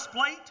 a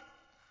breastplate,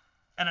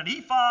 and an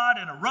ephod,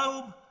 and a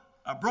robe,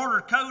 a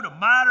broidered coat, a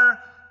mitre,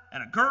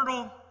 and a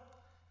girdle.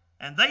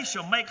 And they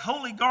shall make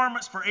holy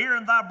garments for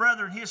Aaron thy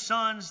brother and his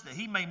sons, that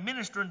he may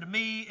minister unto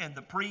me in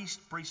the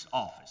priest's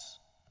office.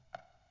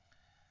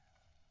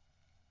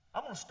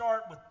 I'm going to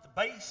start with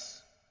the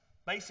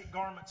basic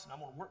garments, and I'm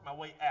going to work my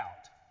way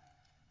out.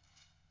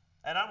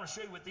 And I'm going to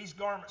show you what these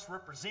garments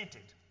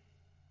represented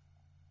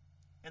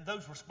and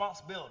those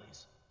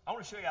responsibilities. I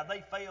want to show you how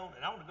they failed,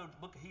 and I want to go to the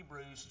book of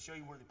Hebrews and show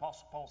you where the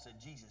Apostle Paul said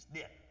Jesus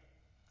did.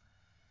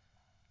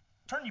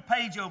 Turn your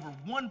page over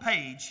one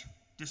page,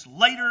 just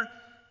later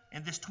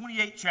in this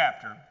 28th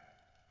chapter.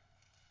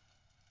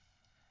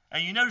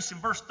 And you notice in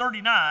verse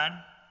 39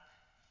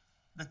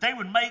 that they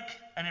would make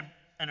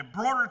an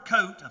embroidered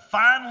coat of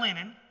fine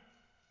linen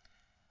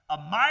a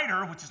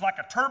mitre, which is like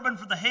a turban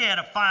for the head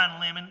of fine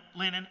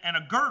linen, and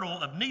a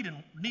girdle of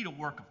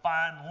needlework of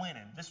fine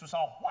linen. This was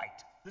all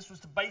white. This was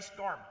the base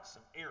garments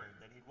of Aaron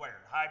that he'd wear.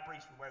 The high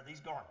priest would wear these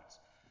garments.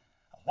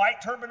 A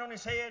white turban on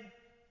his head,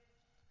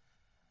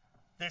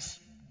 this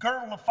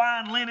girdle of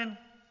fine linen,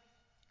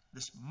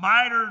 this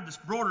mitre, this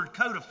broidered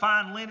coat of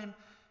fine linen.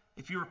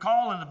 If you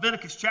recall in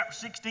Leviticus chapter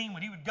 16,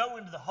 when he would go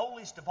into the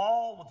holiest of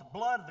all with the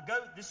blood of the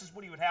goat, this is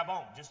what he would have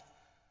on, just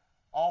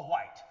all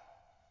white.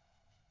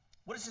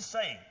 What is this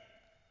saying?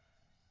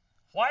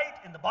 White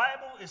in the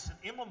Bible is an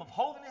emblem of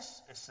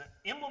holiness. It's an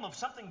emblem of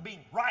something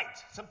being right,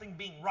 something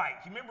being right.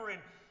 You remember in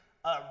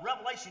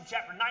Revelation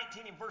chapter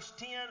 19 and verse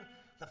 10,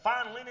 the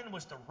fine linen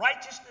was the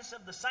righteousness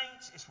of the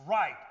saints. It's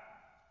right.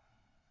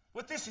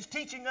 What this is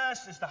teaching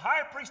us is the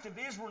high priest of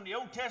Israel in the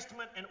Old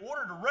Testament, in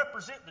order to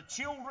represent the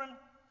children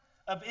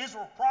of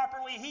Israel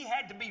properly, he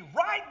had to be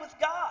right with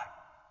God.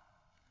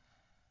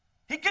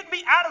 He couldn't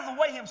be out of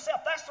the way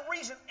himself. That's the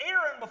reason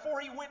Aaron, before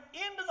he went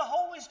into the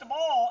holiest of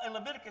all in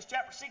Leviticus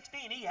chapter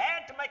 16, he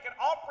had to make an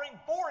offering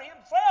for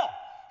himself.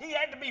 He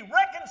had to be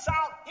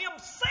reconciled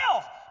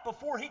himself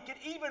before he could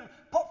even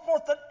put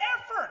forth an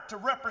effort to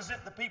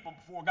represent the people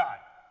before God.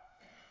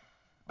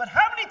 But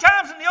how many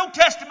times in the Old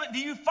Testament do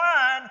you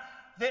find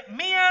that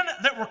men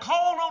that were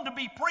called on to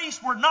be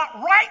priests were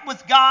not right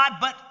with God,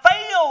 but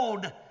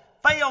failed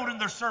in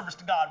their service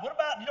to God? What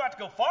about, you don't have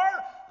to go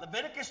far,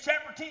 Leviticus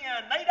chapter 10,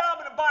 Nadab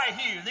and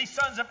Abihu, these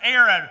sons of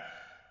Aaron,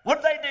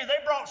 what did they do?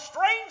 They brought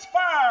strange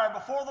fire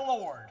before the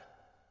Lord.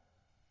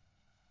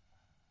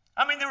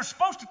 I mean, they were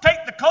supposed to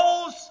take the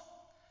coals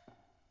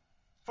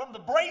from the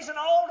brazen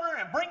altar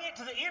and bring it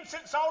to the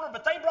incense altar,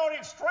 but they brought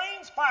in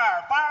strange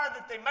fire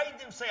that they made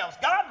themselves.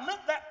 God lit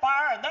that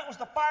fire, and that was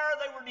the fire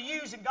they were to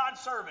use in God's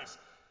service.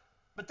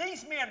 But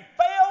these men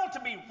failed to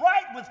be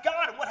right with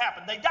God, and what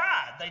happened? They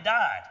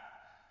died.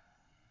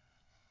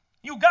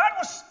 You know, God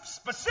was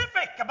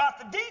specific about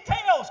the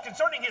details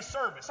concerning his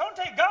service. I want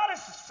to tell you, God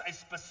is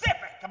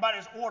specific about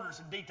his orders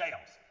and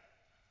details.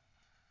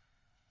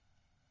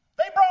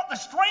 They brought the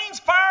strange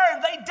fire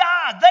and they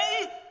died.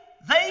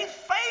 They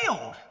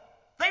failed.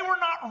 They were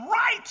not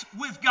right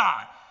with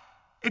God.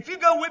 If you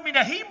go with me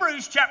to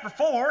Hebrews chapter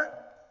 4,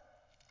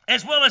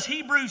 as well as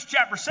Hebrews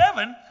chapter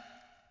 7,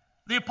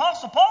 the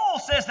Apostle Paul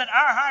says that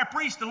our high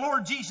priest, the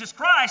Lord Jesus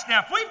Christ,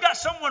 now if we've got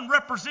someone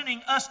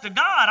representing us to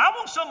God, I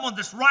want someone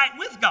that's right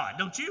with God,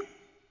 don't you?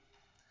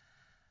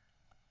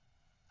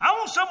 I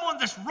want someone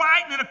that's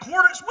right and in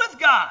accordance with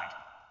God.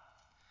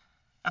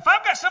 If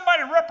I've got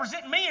somebody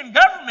representing me in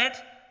government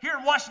here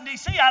in Washington,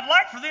 D.C., I'd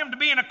like for them to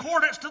be in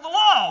accordance to the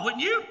law,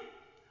 wouldn't you?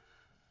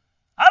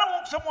 I don't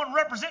want someone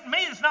representing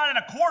me that's not in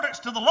accordance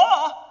to the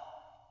law.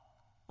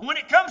 When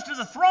it comes to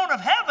the throne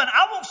of heaven,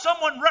 I want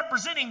someone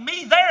representing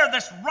me there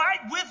that's right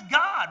with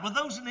God. Well,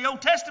 those in the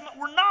Old Testament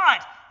were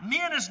not.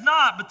 Men is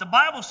not. But the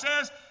Bible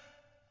says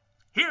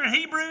here in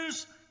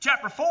Hebrews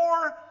chapter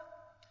 4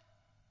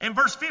 and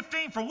verse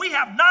 15, for we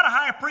have not a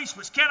high priest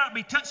which cannot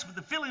be touched with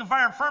the feeling of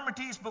our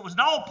infirmities, but was in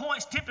all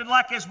points tempted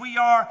like as we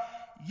are,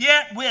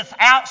 yet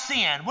without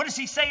sin. What is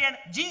he saying?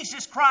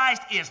 Jesus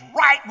Christ is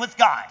right with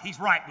God. He's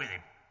right with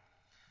him.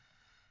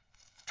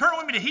 Turn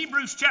with me to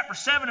Hebrews chapter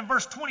 7 and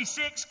verse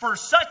 26. For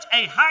such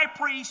an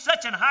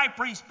high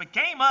priest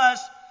became us,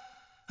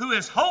 who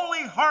is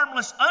holy,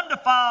 harmless,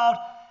 undefiled,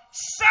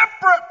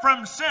 separate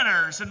from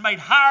sinners, and made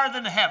higher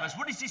than the heavens.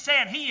 What is he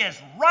saying? He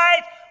is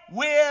right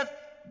with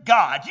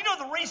God. You know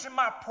the reason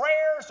my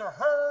prayers are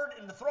heard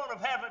in the throne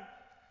of heaven?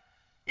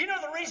 You know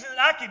the reason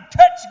that I can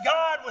touch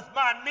God with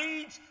my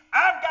needs?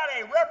 I've got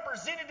a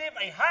representative,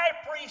 a high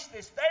priest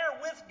that's there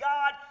with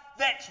God,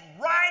 that's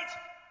right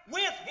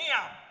with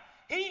him.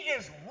 He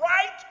is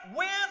right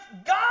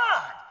with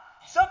God.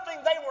 Something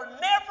they were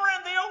never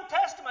in the Old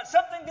Testament.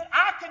 Something that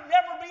I could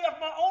never be of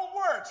my own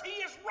words. He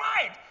is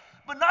right.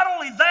 But not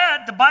only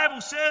that, the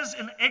Bible says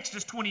in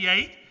Exodus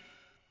 28,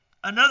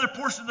 another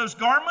portion of those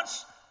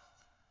garments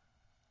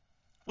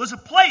was a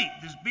plate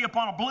that would be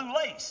upon a blue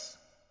lace.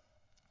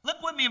 Look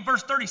with me in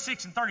verse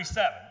 36 and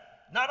 37.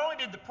 Not only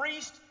did the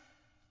priest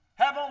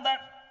have on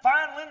that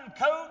fine linen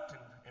coat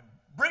and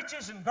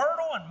breeches and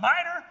girdle and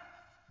mitre,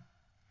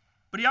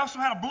 but he also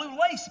had a blue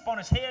lace upon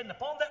his head, and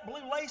upon that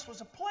blue lace was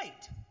a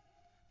plate.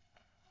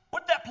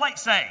 What did that plate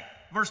say?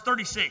 Verse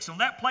 36. On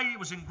that plate it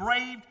was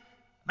engraved,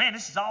 man,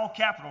 this is all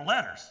capital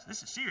letters.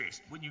 This is serious.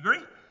 Wouldn't you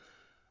agree?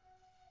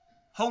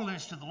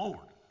 Holiness to the Lord.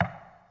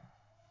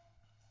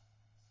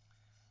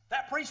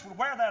 That priest would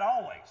wear that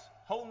always.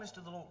 Holiness to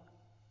the Lord.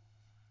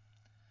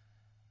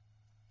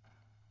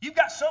 You've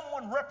got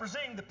someone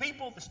representing the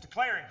people that's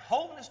declaring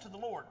holiness to the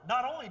Lord.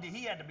 Not only did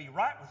he have to be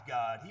right with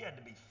God, he had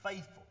to be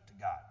faithful to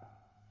God.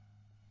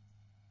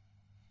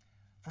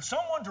 For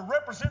someone to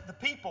represent the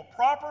people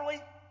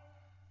properly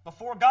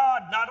before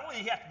God, not only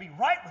did he have to be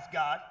right with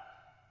God,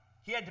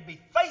 he had to be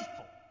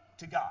faithful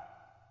to God.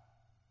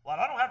 Well,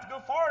 I don't have to go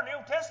far in the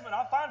Old Testament.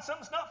 I'll find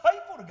something that's not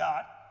faithful to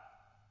God.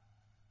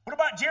 What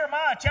about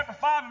Jeremiah chapter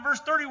 5 and verse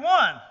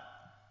 31?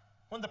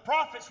 When the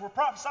prophets were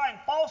prophesying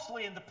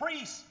falsely and the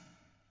priests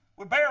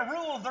would bear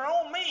rule of their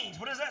own means.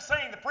 What is that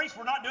saying? The priests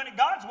were not doing it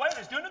God's way,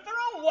 they were doing it their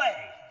own way.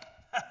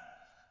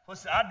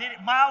 I did it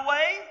my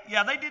way.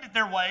 Yeah, they did it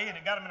their way, and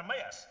it got them in a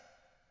mess.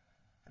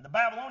 And the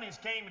Babylonians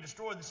came and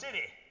destroyed the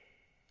city.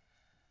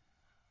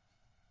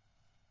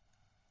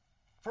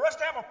 For us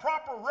to have a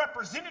proper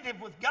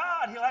representative with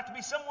God, he'll have to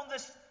be someone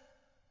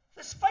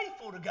that's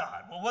faithful to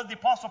God. Well, what did the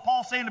Apostle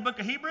Paul say in the book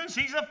of Hebrews?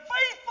 He's a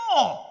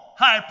faithful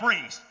high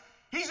priest.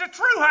 He's a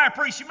true high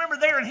priest. You remember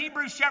there in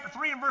Hebrews chapter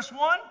 3 and verse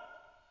 1?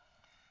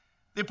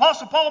 The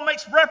Apostle Paul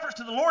makes reference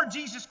to the Lord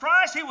Jesus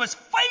Christ, who was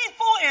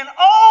faithful in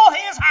all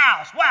his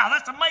house. Wow,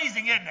 that's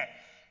amazing, isn't it?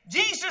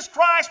 Jesus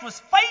Christ was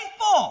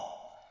faithful.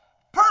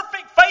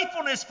 Perfect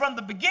faithfulness from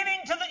the beginning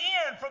to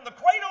the end, from the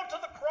cradle to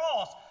the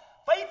cross.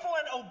 Faithful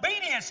in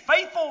obedience,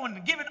 faithful in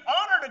giving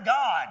honor to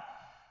God.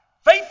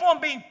 Faithful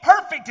in being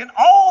perfect in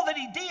all that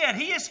he did.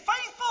 He is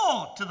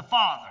faithful to the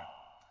Father.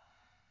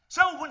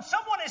 So when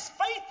someone is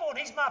faithful and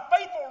he's my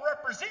faithful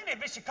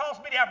representative, it should cause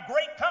me to have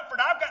great comfort.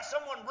 I've got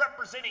someone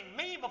representing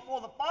me before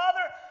the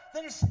Father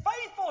that is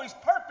faithful. He's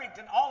perfect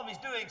in all of his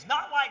doings.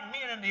 Not like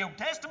men in the Old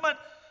Testament.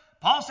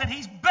 Paul said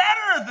he's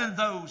better than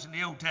those in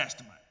the Old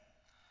Testament.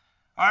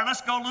 All right, let's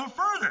go a little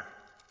further.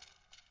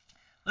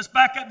 Let's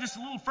back up just a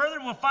little further.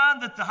 We'll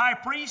find that the high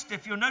priest,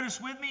 if you'll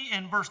notice with me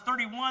in verse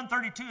 31,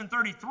 32, and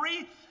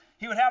 33,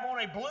 he would have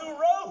on a blue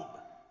robe.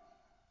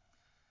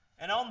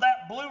 And on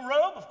that blue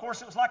robe, of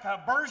course, it was like a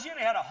habergeon. It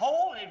had a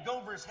hole, and it'd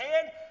go over his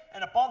head.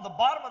 And upon the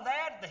bottom of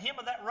that, the hem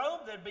of that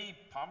robe, there'd be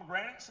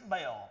pomegranates and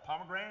bell.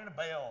 Pomegranate and a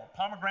bell.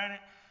 Pomegranate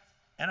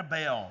and a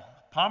bell.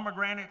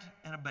 Pomegranate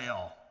and a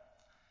bell.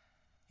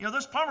 You know,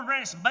 those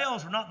pomegranates and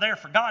bells were not there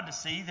for God to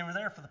see. They were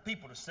there for the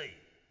people to see.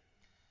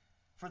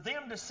 For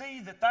them to see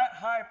that that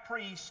high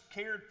priest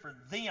cared for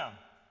them.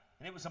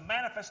 And it was a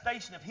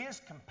manifestation of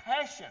his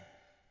compassion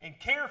and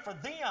care for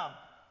them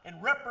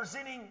and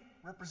representing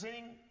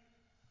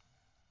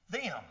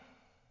them.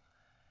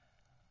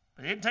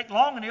 But it didn't take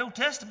long in the Old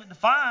Testament to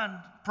find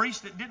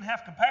priests that didn't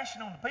have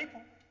compassion on the people.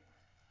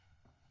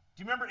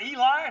 Do you remember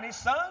Eli and his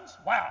sons?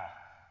 Wow.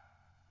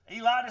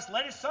 Eli just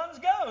let his sons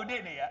go,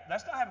 didn't he?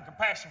 That's not having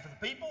compassion for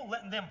the people,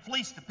 letting them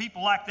fleece the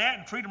people like that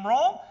and treat them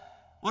wrong.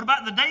 What about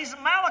in the days of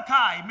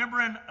Malachi? Remember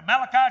in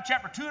Malachi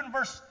chapter 2 and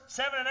verse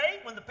 7 and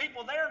 8, when the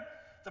people there,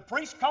 the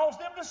priest caused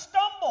them to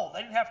stumble.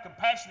 They didn't have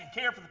compassion and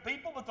care for the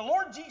people, but the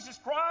Lord Jesus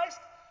Christ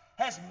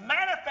has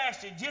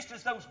manifested, just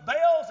as those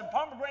bells and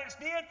pomegranates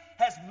did,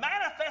 has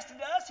manifested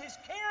to us his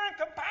care and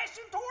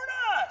compassion toward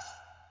us.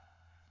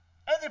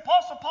 And the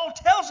Apostle Paul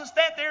tells us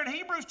that there in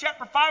Hebrews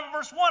chapter 5 and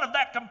verse 1 of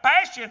that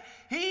compassion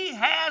he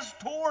has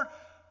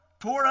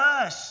toward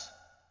us.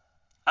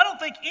 I don't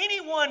think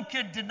anyone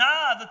could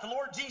deny that the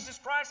Lord Jesus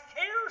Christ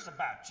cares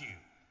about you.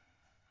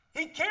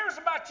 He cares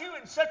about you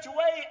in such a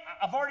way,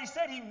 I've already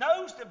said, he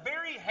knows the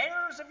very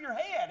hairs of your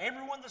head,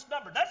 everyone that's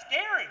numbered. That's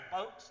scary,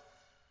 folks.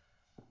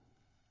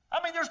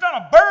 I mean, there's not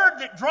a bird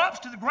that drops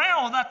to the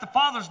ground without the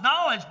Father's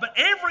knowledge, but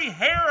every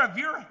hair of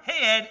your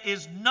head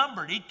is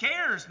numbered. He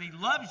cares and he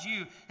loves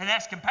you and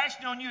has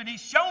compassion on you, and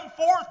he's shown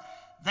forth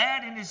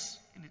that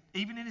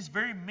even in his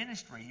very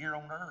ministry here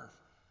on earth.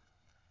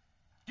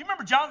 Do you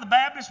remember John the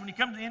Baptist when he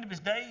come to the end of his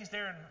days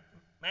there in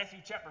Matthew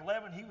chapter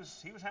 11? He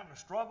was having a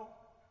struggle.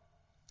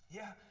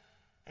 Yeah.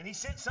 And he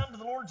sent some to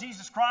the Lord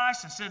Jesus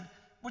Christ and said,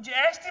 would you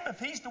ask him if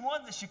he's the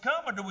one that should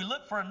come, or do we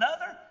look for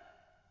another?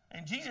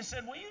 And Jesus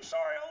said, well, you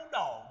sorry old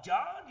dog,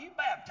 John, you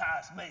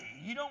baptized me.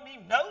 You don't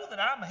even know that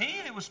I'm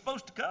he that was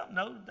supposed to come?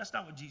 No, that's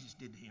not what Jesus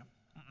did to him.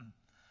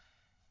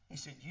 He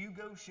said, you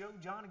go show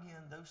John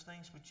again those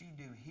things which you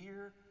do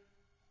hear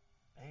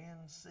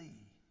and see.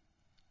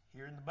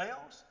 Hearing the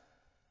bells,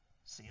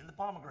 seeing the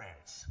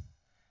pomegranates.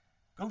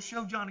 Go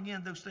show John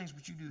again those things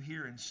which you do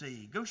hear and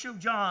see. Go show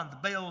John the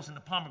bells and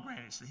the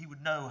pomegranates, that he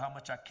would know how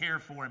much I care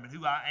for him and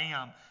who I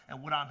am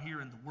and what I'm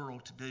here in the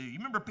world to do. You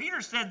remember Peter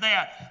said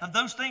that, of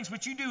those things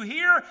which you do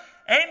hear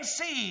and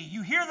see.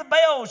 You hear the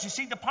bells, you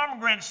see the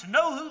pomegranates, to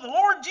know who the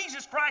Lord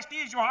Jesus Christ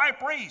is, your high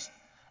priest,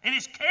 and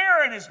his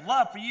care and his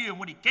love for you and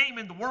what he came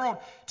in the world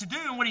to do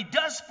and what he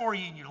does for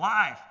you in your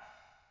life.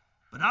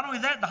 But not only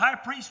that, the high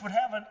priest would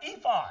have an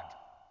ephod.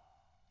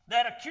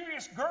 That a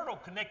curious girdle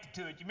connected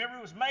to it. You remember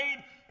it was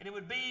made, and it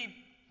would be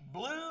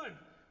blue and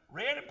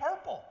red and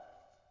purple.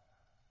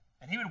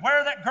 And he would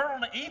wear that girdle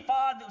and the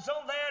ephod that was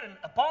on that, and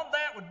upon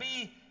that would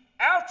be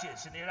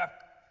ouches, and it would have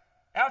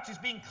ouches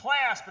being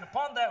clasped, and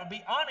upon that would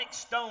be onyx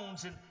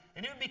stones, and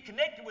it would be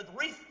connected with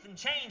wreaths and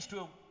chains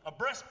to a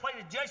breastplate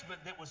of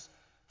judgment that was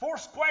 4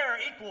 square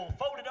equal,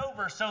 folded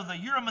over, so the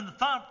urim and the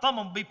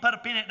thummim would be put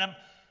up in it.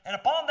 And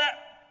upon that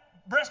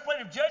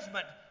breastplate of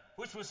judgment,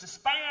 which was a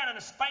span and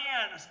a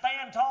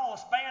span tall, a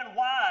span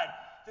wide,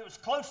 that was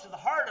close to the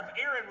heart of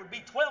Aaron, would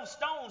be 12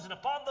 stones, and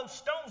upon those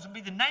stones would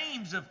be the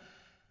names of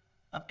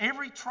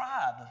every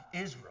tribe of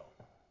Israel.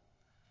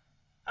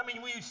 I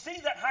mean, when you see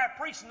that high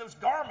priest in those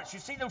garments, you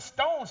see those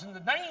stones and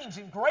the names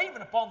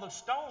engraven upon those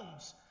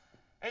stones,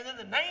 and then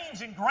the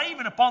names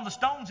engraven upon the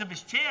stones of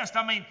his chest.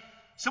 I mean,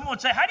 someone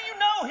would say, how do you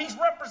know he's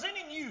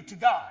representing you to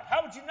God?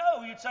 How would you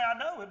know? You'd say, I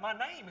know it. My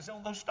name is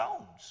on those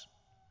stones.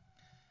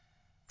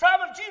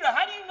 Tribe of Judah,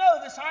 how do you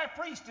know this high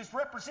priest is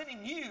representing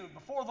you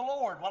before the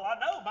Lord? Well, I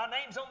know. My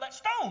name's on that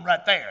stone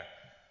right there.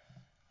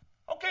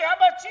 Okay, how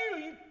about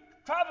you?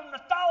 Tribe of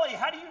Naphtali,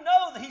 how do you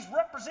know that he's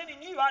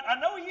representing you? I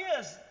know he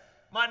is.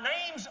 My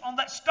name's on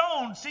that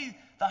stone. See,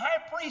 the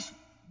high priest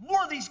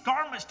wore these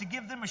garments to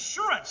give them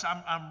assurance.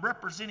 I'm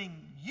representing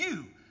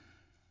you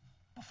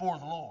before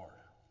the Lord.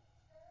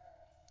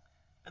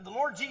 And the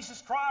Lord Jesus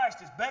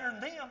Christ is better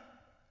than them.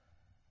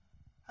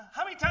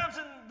 How many times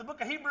in the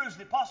book of Hebrews did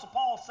the Apostle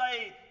Paul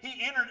say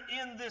he entered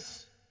in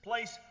this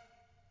place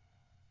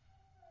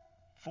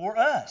for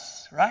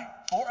us, right?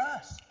 For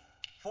us.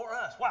 For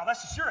us. Wow,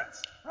 that's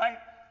assurance, right?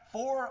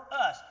 For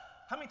us.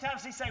 How many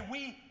times did he say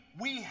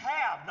we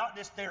have, not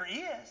just there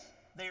is.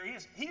 There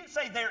is. He didn't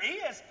say there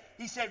is.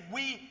 He said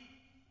we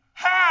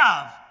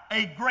have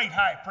a great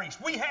high priest.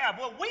 We have.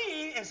 Well, we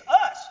is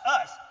us.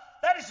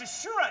 That is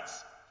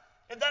assurance.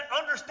 And that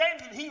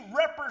understanding that he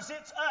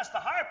represents us. The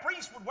high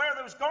priest would wear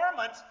those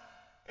garments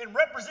and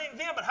representing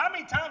them. But how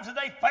many times did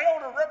they fail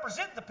to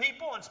represent the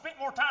people and spent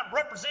more time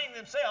representing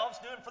themselves,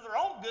 doing for their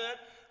own good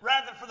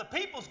rather than for the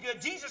people's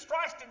good? Jesus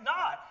Christ did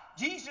not.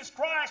 Jesus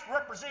Christ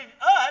represents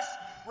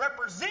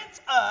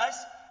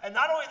us. And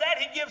not only that,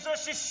 he gives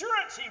us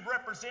assurance he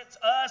represents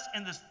us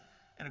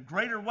in a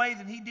greater way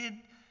than the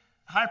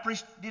high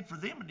priest did for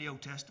them in the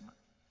Old Testament.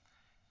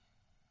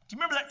 Do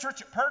you remember that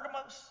church at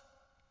Pergamos?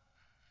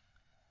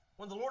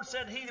 When the Lord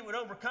said he that would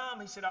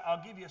overcome, he said,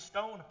 I'll give you a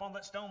stone. Upon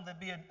that stone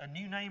there'll be a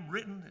new name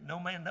written that no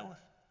man knoweth.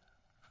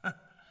 I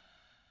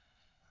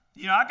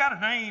got a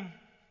name.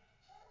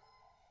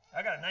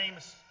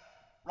 It's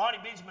Ronnie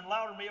Benjamin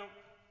Loudermilk.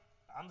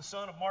 I'm the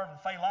son of Marvin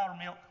Fay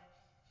Loudermilk.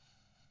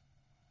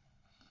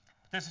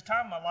 There's a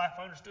time in my life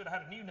I understood I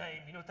had a new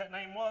name. You know what that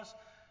name was?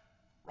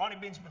 Ronnie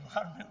Benjamin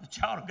Loudermilk, the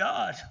child of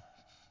God.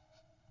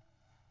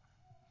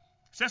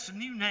 So that's a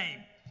new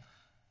name.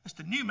 That's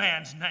the new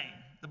man's name,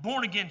 the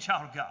born-again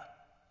child of God.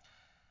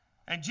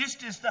 And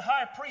just as the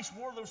high priest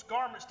wore those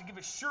garments to give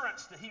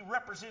assurance that he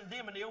represented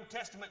them in the Old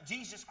Testament,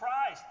 Jesus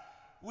Christ,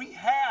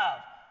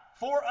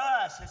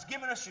 has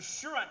given us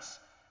assurance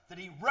that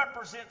he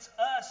represents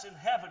us in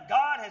heaven.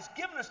 God has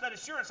given us that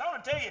assurance. I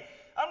want to tell you,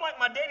 I'm like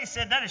my daddy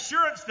said, that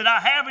assurance that I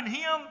have in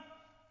him,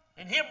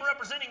 and him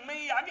representing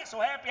me, I get so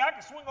happy I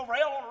can swing over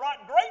hell on a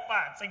rotten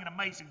grapevine singing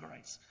Amazing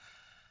Grace.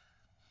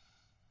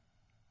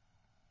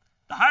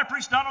 The high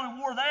priest not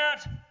only wore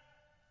that,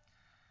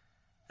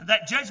 and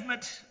that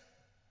judgment,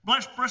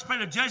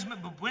 breastplate of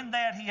judgment, but when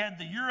that he had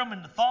the Urim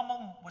and the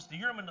Thummim, which the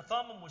Urim and the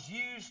Thummim was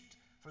used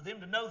for them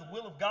to know the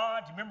will of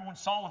God. You remember when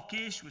Saul of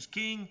Kish was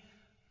king?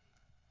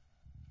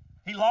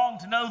 He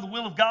longed to know the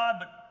will of God,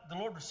 but the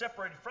Lord was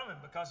separated from him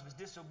because of his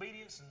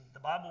disobedience, and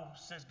the Bible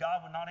says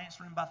God would not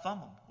answer him by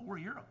Thummim or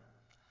Urim.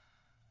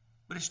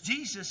 But it's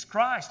Jesus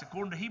Christ,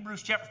 according to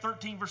Hebrews chapter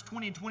 13, verse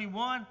 20 and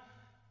 21,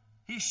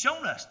 he's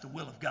shown us the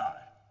will of God.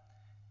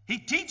 He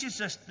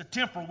teaches us the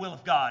temporal will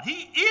of God.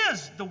 He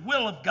is the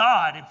will of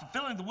God and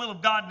fulfilling the will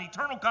of God in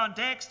eternal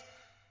context,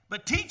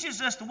 but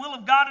teaches us the will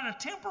of God in a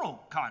temporal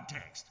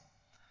context.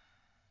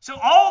 So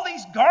all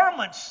these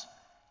garments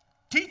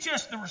teach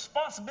us the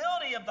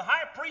responsibility of the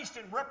high priest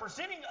in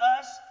representing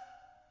us,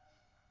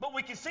 but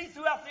we can see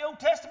throughout the Old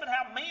Testament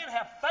how men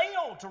have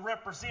failed to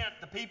represent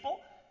the people.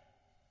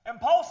 And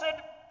Paul said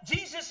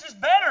Jesus is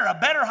a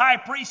better high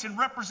priest in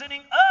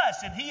representing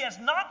us, and he has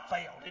not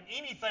failed in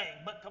anything,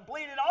 but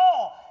completed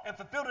all and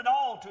fulfilled it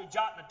all to a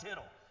jot and a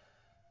tittle.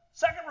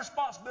 Second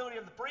responsibility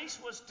of the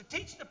priest was to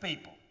teach the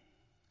people.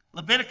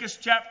 Leviticus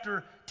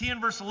chapter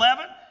 10, verse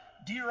 11,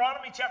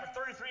 Deuteronomy chapter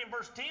 33 and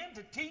verse 10,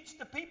 to teach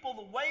the people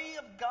the way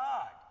of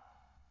God.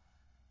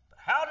 But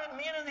how did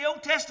men in the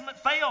Old Testament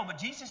fail? But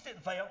Jesus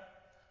didn't fail.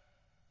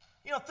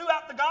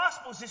 Throughout the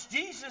Gospels, it's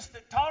Jesus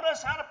that taught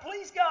us how to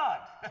please God.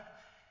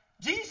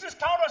 Jesus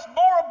taught us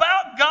more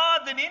about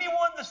God than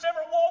anyone that's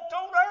ever walked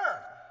on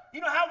earth. You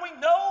know how we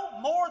know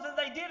more than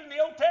they did in the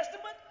Old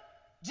Testament?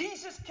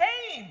 Jesus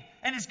came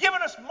and has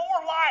given us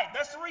more light.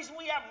 That's the reason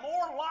we have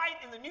more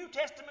light in the New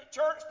Testament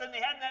church than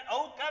they had in that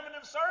Old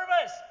Covenant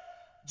service.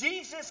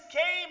 Jesus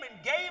came and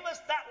gave us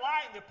that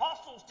light. The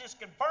apostles just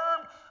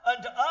confirmed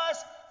unto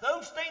us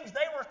those things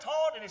they were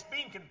taught, and it's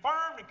being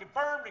confirmed and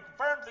confirmed and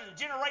confirmed through the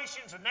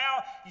generations. And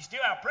now you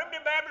still have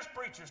primitive Baptist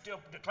preachers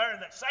still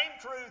declaring that same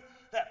truth,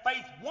 that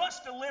faith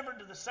once delivered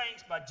to the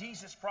saints by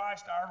Jesus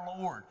Christ our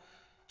Lord.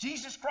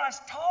 Jesus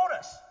Christ taught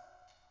us.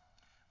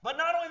 But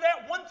not only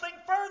that, one thing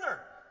further.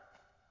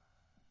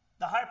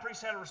 The high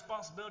priest had a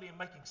responsibility in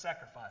making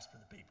sacrifice for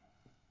the people.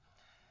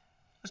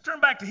 Let's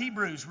turn back to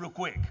Hebrews real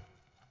quick.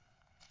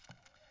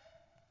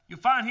 You'll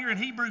find here in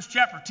Hebrews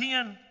chapter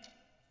 10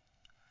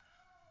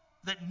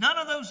 that none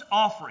of those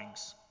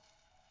offerings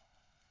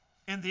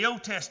in the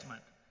Old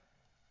Testament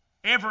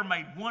ever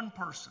made one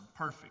person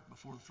perfect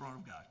before the throne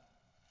of God.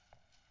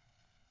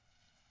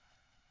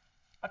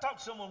 I talked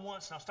to someone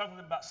once, and I was talking to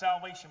them about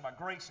salvation by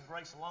grace and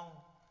grace alone,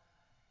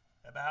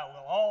 about how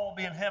we'll all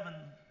be in heaven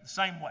the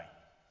same way.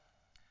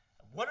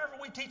 Whatever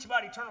we teach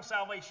about eternal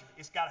salvation,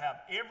 it's got to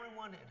have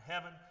everyone in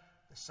heaven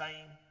the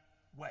same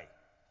way.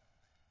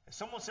 If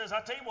someone says,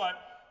 I tell you what,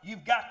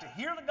 You've got to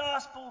hear the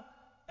gospel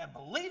and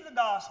believe the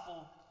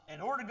gospel in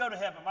order to go to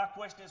heaven. My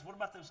question is, what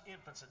about those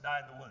infants that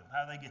die in the womb?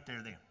 How do they get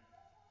there then?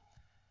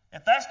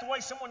 If that's the way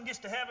someone gets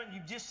to heaven,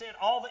 you've just said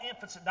all the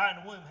infants that die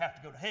in the womb have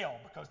to go to hell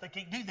because they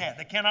can't do that.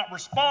 They cannot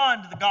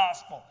respond to the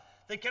gospel.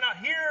 They cannot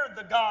hear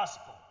the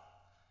gospel.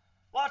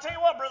 Well, I'll tell you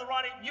what, Brother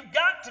Ronnie, you've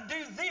got to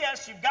do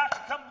this. You've got to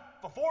come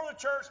before the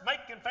church,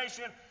 make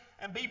confession,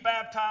 and be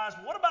baptized.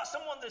 What about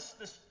someone that's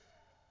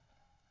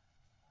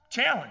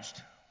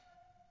challenged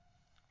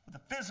with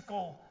a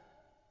physical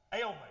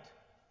ailment?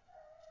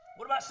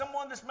 What about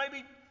someone that's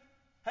maybe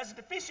has a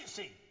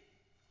deficiency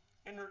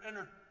in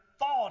their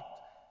thought,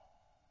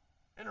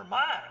 in their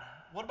mind?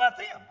 What about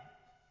them?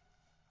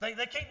 They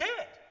can't do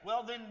it.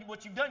 Well, then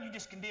what you've done, you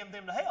just condemn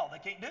them to hell. They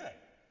can't do it.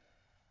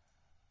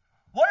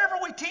 Whatever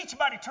we teach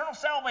about eternal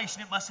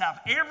salvation, it must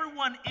have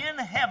everyone in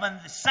heaven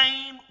the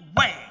same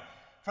way.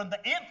 From the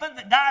infant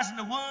that dies in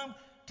the womb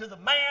to the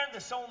man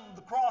that's on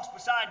the cross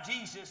beside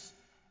Jesus,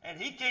 and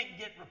he can't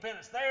get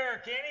repentance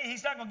there, can he?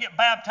 He's not going to get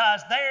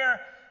baptized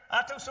there.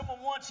 I told someone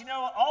once,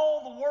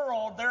 all the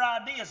world, their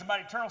ideas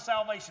about eternal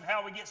salvation,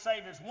 how we get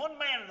saved, there's one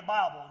man in the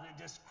Bible that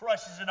just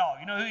crushes it all.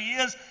 You know who he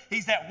is?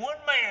 He's that one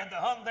man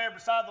that hung there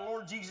beside the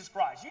Lord Jesus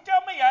Christ. You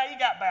tell me how he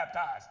got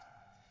baptized.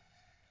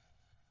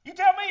 You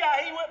tell me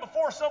how he went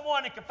before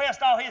someone and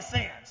confessed all his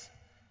sins.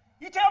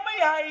 You tell me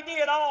how he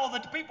did all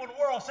that the people in the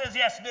world says he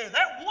has to do.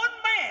 That one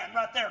man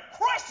right there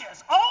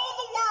crushes all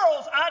the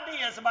world's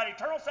ideas about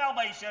eternal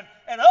salvation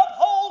and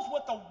upholds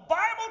what the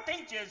Bible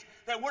teaches,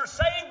 that we're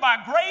saved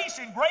by grace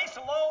and grace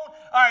alone.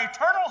 Our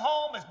eternal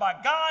home is by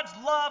God's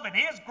love and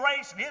his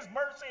grace and his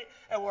mercy.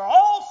 And we're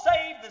all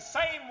saved the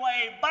same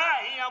way by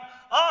him,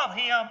 of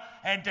him,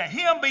 and to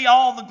him be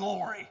all the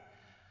glory.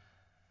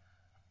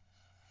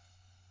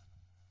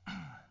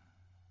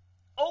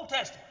 Old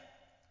Testament.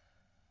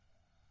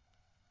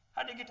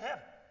 How did they get to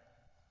heaven?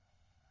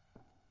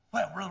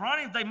 Well, Brother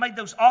Ronnie, they made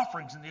those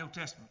offerings in the Old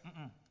Testament.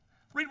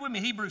 Read with me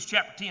Hebrews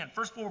chapter 10,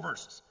 first 4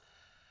 verses.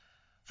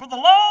 For the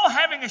law,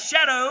 having a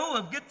shadow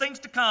of good things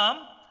to come,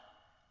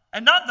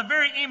 and not the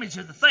very image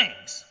of the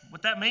things.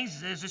 What that means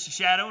is it's just a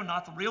shadow and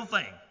not the real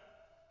thing.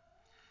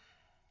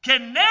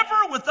 Can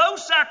never, with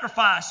those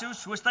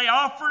sacrifices which they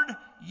offered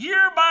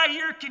year by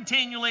year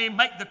continually,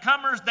 make the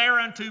comers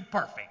thereunto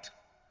perfect.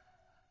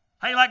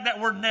 How you like that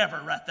word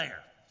never right there?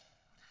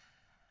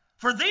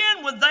 For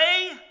then would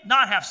they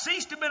not have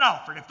ceased to have been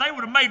offered. If they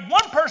would have made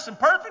one person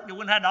perfect, they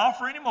wouldn't have to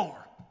offer any more.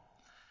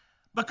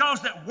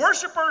 Because that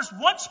worshipers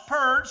once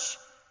purged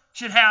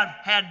should have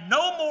had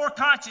no more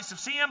conscience of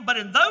sin, but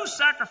in those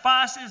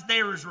sacrifices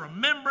there is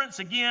remembrance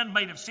again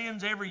made of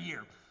sins every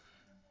year.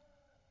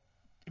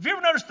 Have you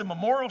ever noticed the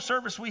memorial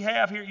service we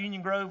have here at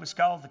Union Grove is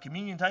called the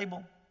communion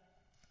table?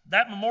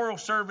 That memorial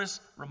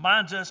service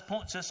reminds us,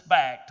 points us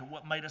back to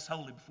what made us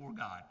holy before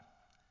God.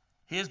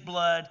 His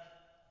blood,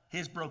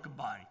 his broken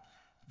body.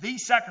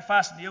 These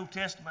sacrifices in the Old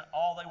Testament,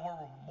 all they were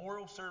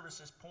memorial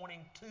services pointing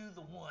to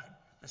the one.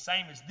 The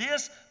same as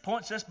this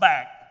points us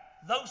back.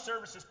 Those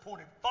services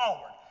pointed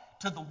forward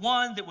to the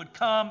one that would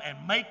come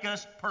and make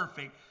us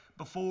perfect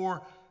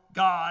before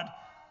God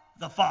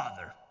the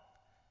Father.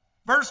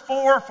 Verse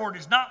 4, for it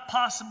is not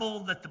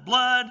possible that the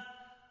blood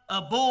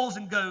of bulls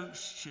and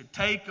goats should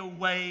take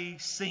away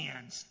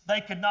sins.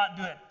 They could not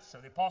do it. So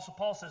the Apostle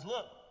Paul says,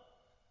 look,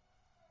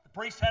 the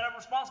priests had a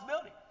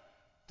responsibility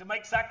to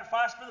make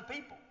sacrifice for the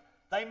people.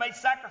 They made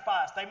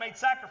sacrifice, they made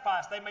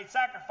sacrifice, they made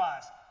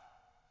sacrifice.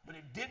 But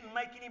it didn't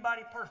make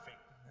anybody perfect.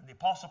 And the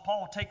Apostle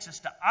Paul takes us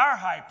to our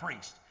high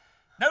priest.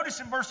 Notice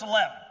in verse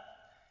 11,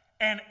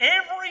 and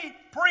every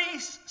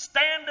priest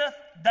standeth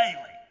daily.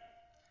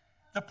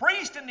 The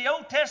priest in the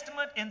Old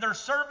Testament, in their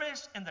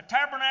service, in the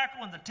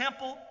tabernacle, in the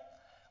temple,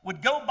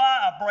 would go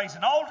by a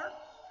brazen altar.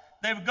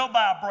 They would go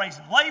by a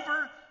brazen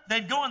laver.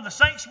 They'd go in the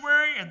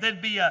sanctuary, and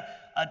there'd be a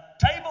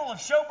table of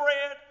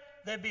showbread.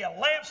 There'd be a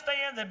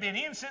lampstand. There'd be an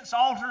incense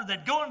altar.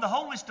 They'd go into the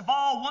holiest of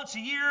all once a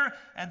year,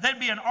 and there'd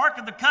be an Ark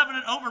of the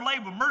Covenant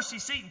overlaid with mercy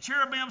seat and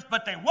cherubims,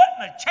 but there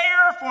wasn't a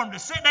chair for them to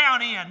sit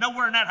down in,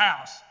 nowhere in that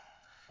house.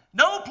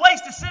 No place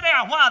to sit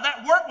down. Why?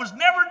 That work was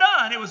never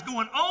done. It was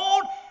going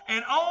on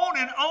and on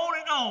and on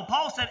and on.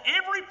 Paul said,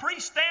 every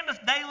priest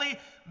standeth daily,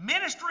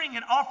 ministering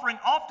and offering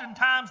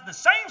oftentimes the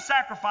same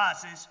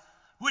sacrifices,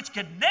 which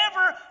could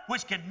never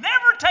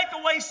take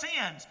away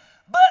sins.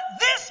 But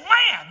this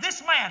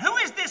man, who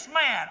is this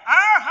man?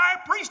 Our high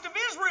priest of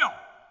Israel.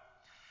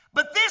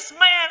 But this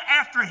man,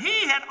 after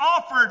he had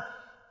offered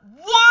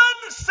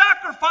one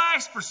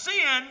sacrifice for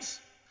sins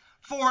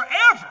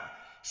forever,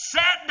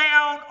 sat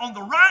down on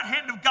the right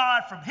hand of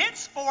God from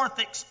henceforth,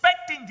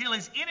 expecting till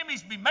his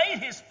enemies be made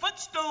his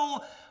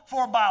footstool.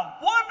 For by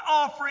one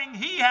offering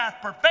he hath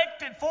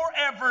perfected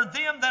forever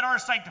them that are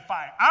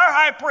sanctified. Our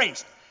high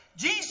priest.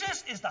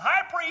 Jesus is the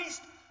high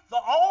priest, the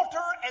altar,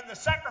 and the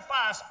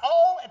sacrifice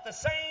all at the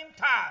same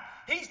time.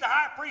 He's the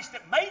high priest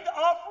that made the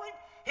offering.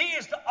 He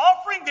is the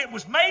offering that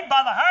was made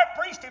by the high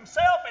priest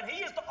himself, and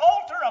he is the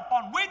altar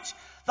upon which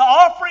the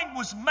offering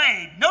was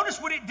made. Notice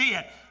what it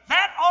did.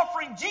 That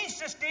offering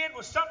Jesus did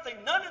was something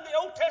none in the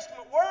Old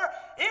Testament were.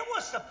 It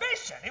was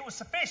sufficient. It was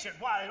sufficient.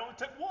 sufficient. Why? It only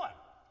took one.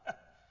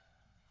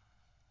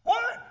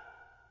 One.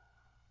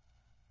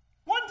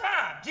 One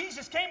time.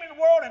 Jesus came in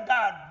the world and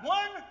died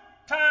one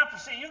time for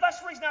sin. That's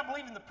the reason I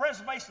believe in the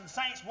preservation of the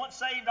saints. Once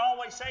saved,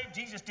 always saved.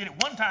 Jesus did it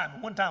one time,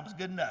 and one time was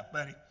good enough,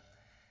 buddy.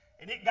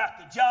 And it got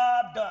the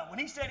job done. When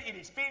he said it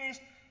is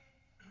finished,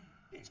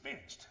 it's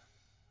finished.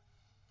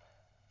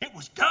 It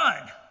was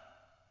done.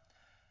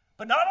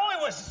 But not only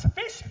was it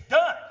sufficient,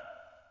 done,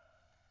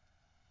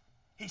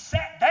 he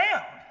sat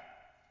down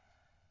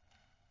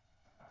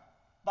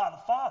by the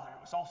Father.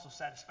 It was also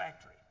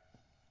satisfactory.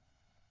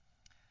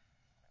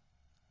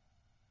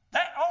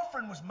 That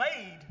offering was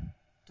made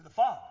to the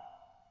Father.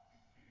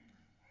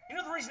 You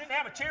know the reason it didn't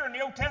have a chair in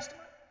the Old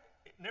Testament?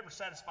 It never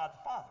satisfied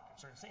the Father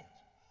concerning sins.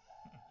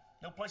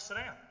 No place to sit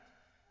down.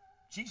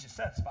 Jesus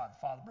satisfied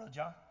the Father, Brother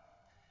John.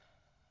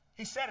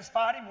 He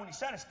satisfied him. When he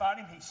satisfied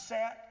him, he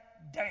sat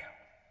down.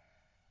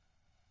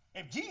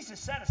 If Jesus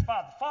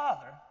satisfied the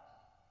Father,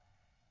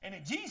 and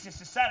if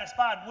Jesus is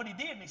satisfied in what he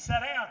did and he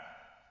sat down,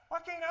 why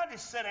can't I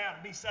just sit down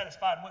and be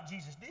satisfied in what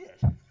Jesus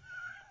did?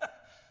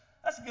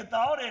 That's a good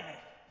thought, isn't it?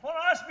 Why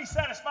don't I just be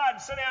satisfied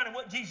and sit down in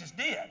what Jesus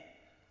did?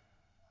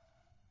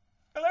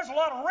 Well, there's a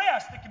lot of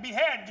rest that can be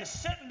had in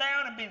just sitting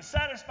down and being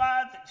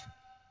satisfied that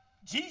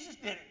Jesus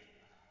did it.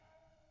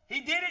 He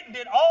did it and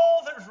did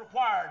all that was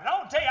required. And I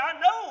want to tell you, I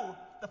know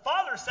the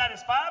Father is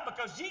satisfied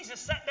because Jesus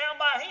sat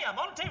down by him. I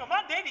want to tell you, when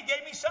my daddy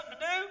gave me something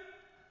to do,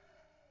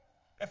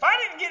 if I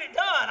didn't get it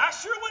done, I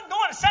sure wasn't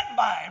going and sitting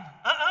by him.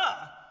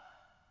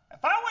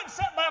 If I went and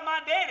sat by my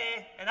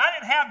daddy and I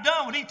didn't have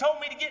done what he told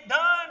me to get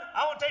done,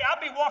 I want to tell you,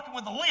 I'd be walking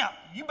with a limp.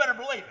 You better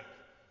believe it.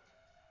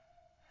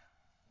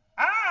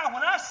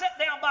 When I sat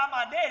down by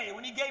my daddy,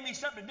 when he gave me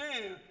something to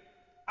do,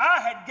 I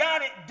had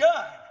got it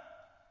done.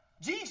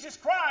 Jesus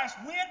Christ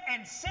went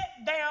and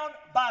sat down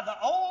by the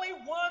only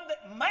one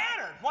that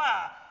mattered.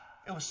 Why?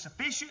 It was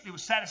sufficient, it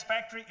was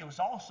satisfactory, it was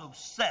also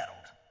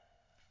settled.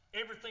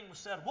 Everything was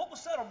settled. What was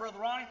settled, Brother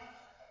Ronnie?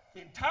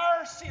 The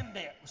entire sin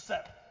debt was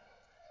settled.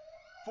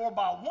 For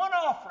by one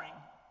offering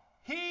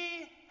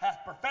he hath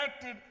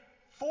perfected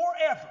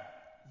forever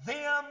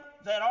them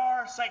that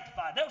are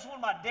sanctified. That was one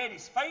of my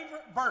daddy's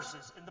favorite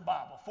verses in the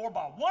Bible. For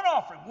by one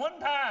offering, one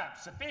time,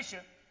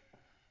 sufficient,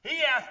 he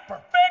hath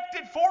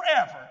perfected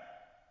forever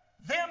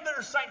them that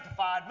are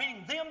sanctified,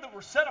 meaning them that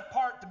were set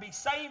apart to be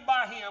saved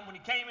by him when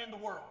he came into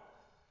the world.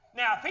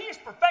 Now, if he has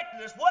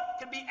perfected us, what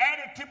can be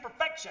added to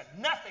perfection?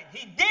 Nothing.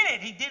 He did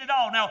it. He did it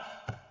all. Now,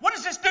 what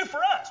does this do for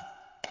us?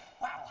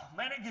 Wow,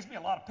 man, it gives me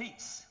a lot of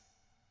peace.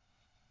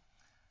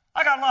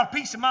 I got a lot of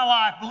peace in my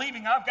life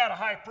believing I've got a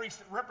high priest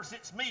that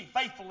represents me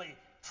faithfully,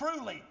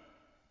 truly,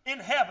 in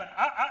heaven.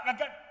 I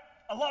got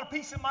a lot of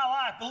peace in my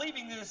life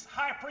believing this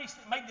high priest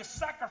that made this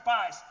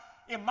sacrifice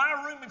in my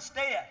room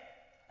instead.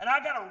 And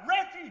I got a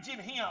refuge in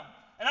him.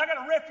 And I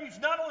got a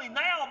refuge not only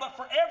now, but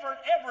forever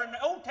and ever. In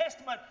the Old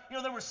Testament,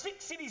 there were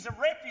 6 cities of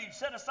refuge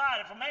set aside.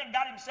 If a man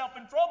got himself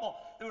in trouble,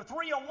 there were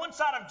 3 on one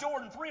side of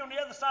Jordan, 3 on the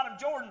other side of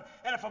Jordan.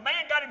 And if a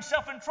man got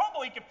himself in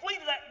trouble, he could flee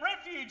to that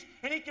refuge,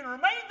 and he can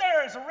remain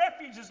there as a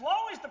refuge as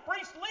long as the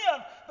priest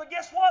lived. But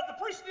guess what?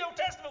 The priests in the Old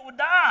Testament would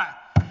die.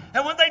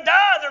 And when they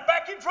die, they're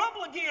back in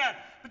trouble again.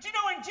 But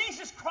in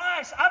Jesus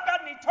Christ, I've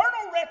got an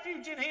eternal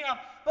refuge in him,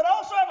 but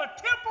also have a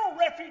temporal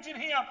refuge in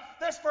him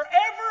that's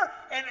forever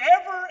and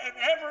ever and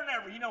ever and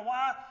ever. You know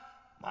why?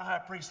 My high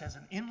priest has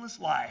an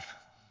endless life.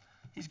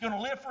 He's going to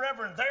live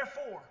forever, and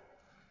therefore,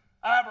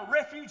 I have a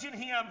refuge in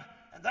him,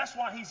 and that's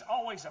why he's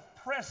always a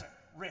present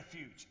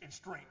refuge and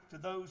strength to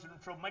those that are in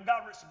trouble. May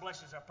God richly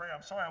bless us, I pray.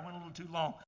 I'm sorry I went a little too long.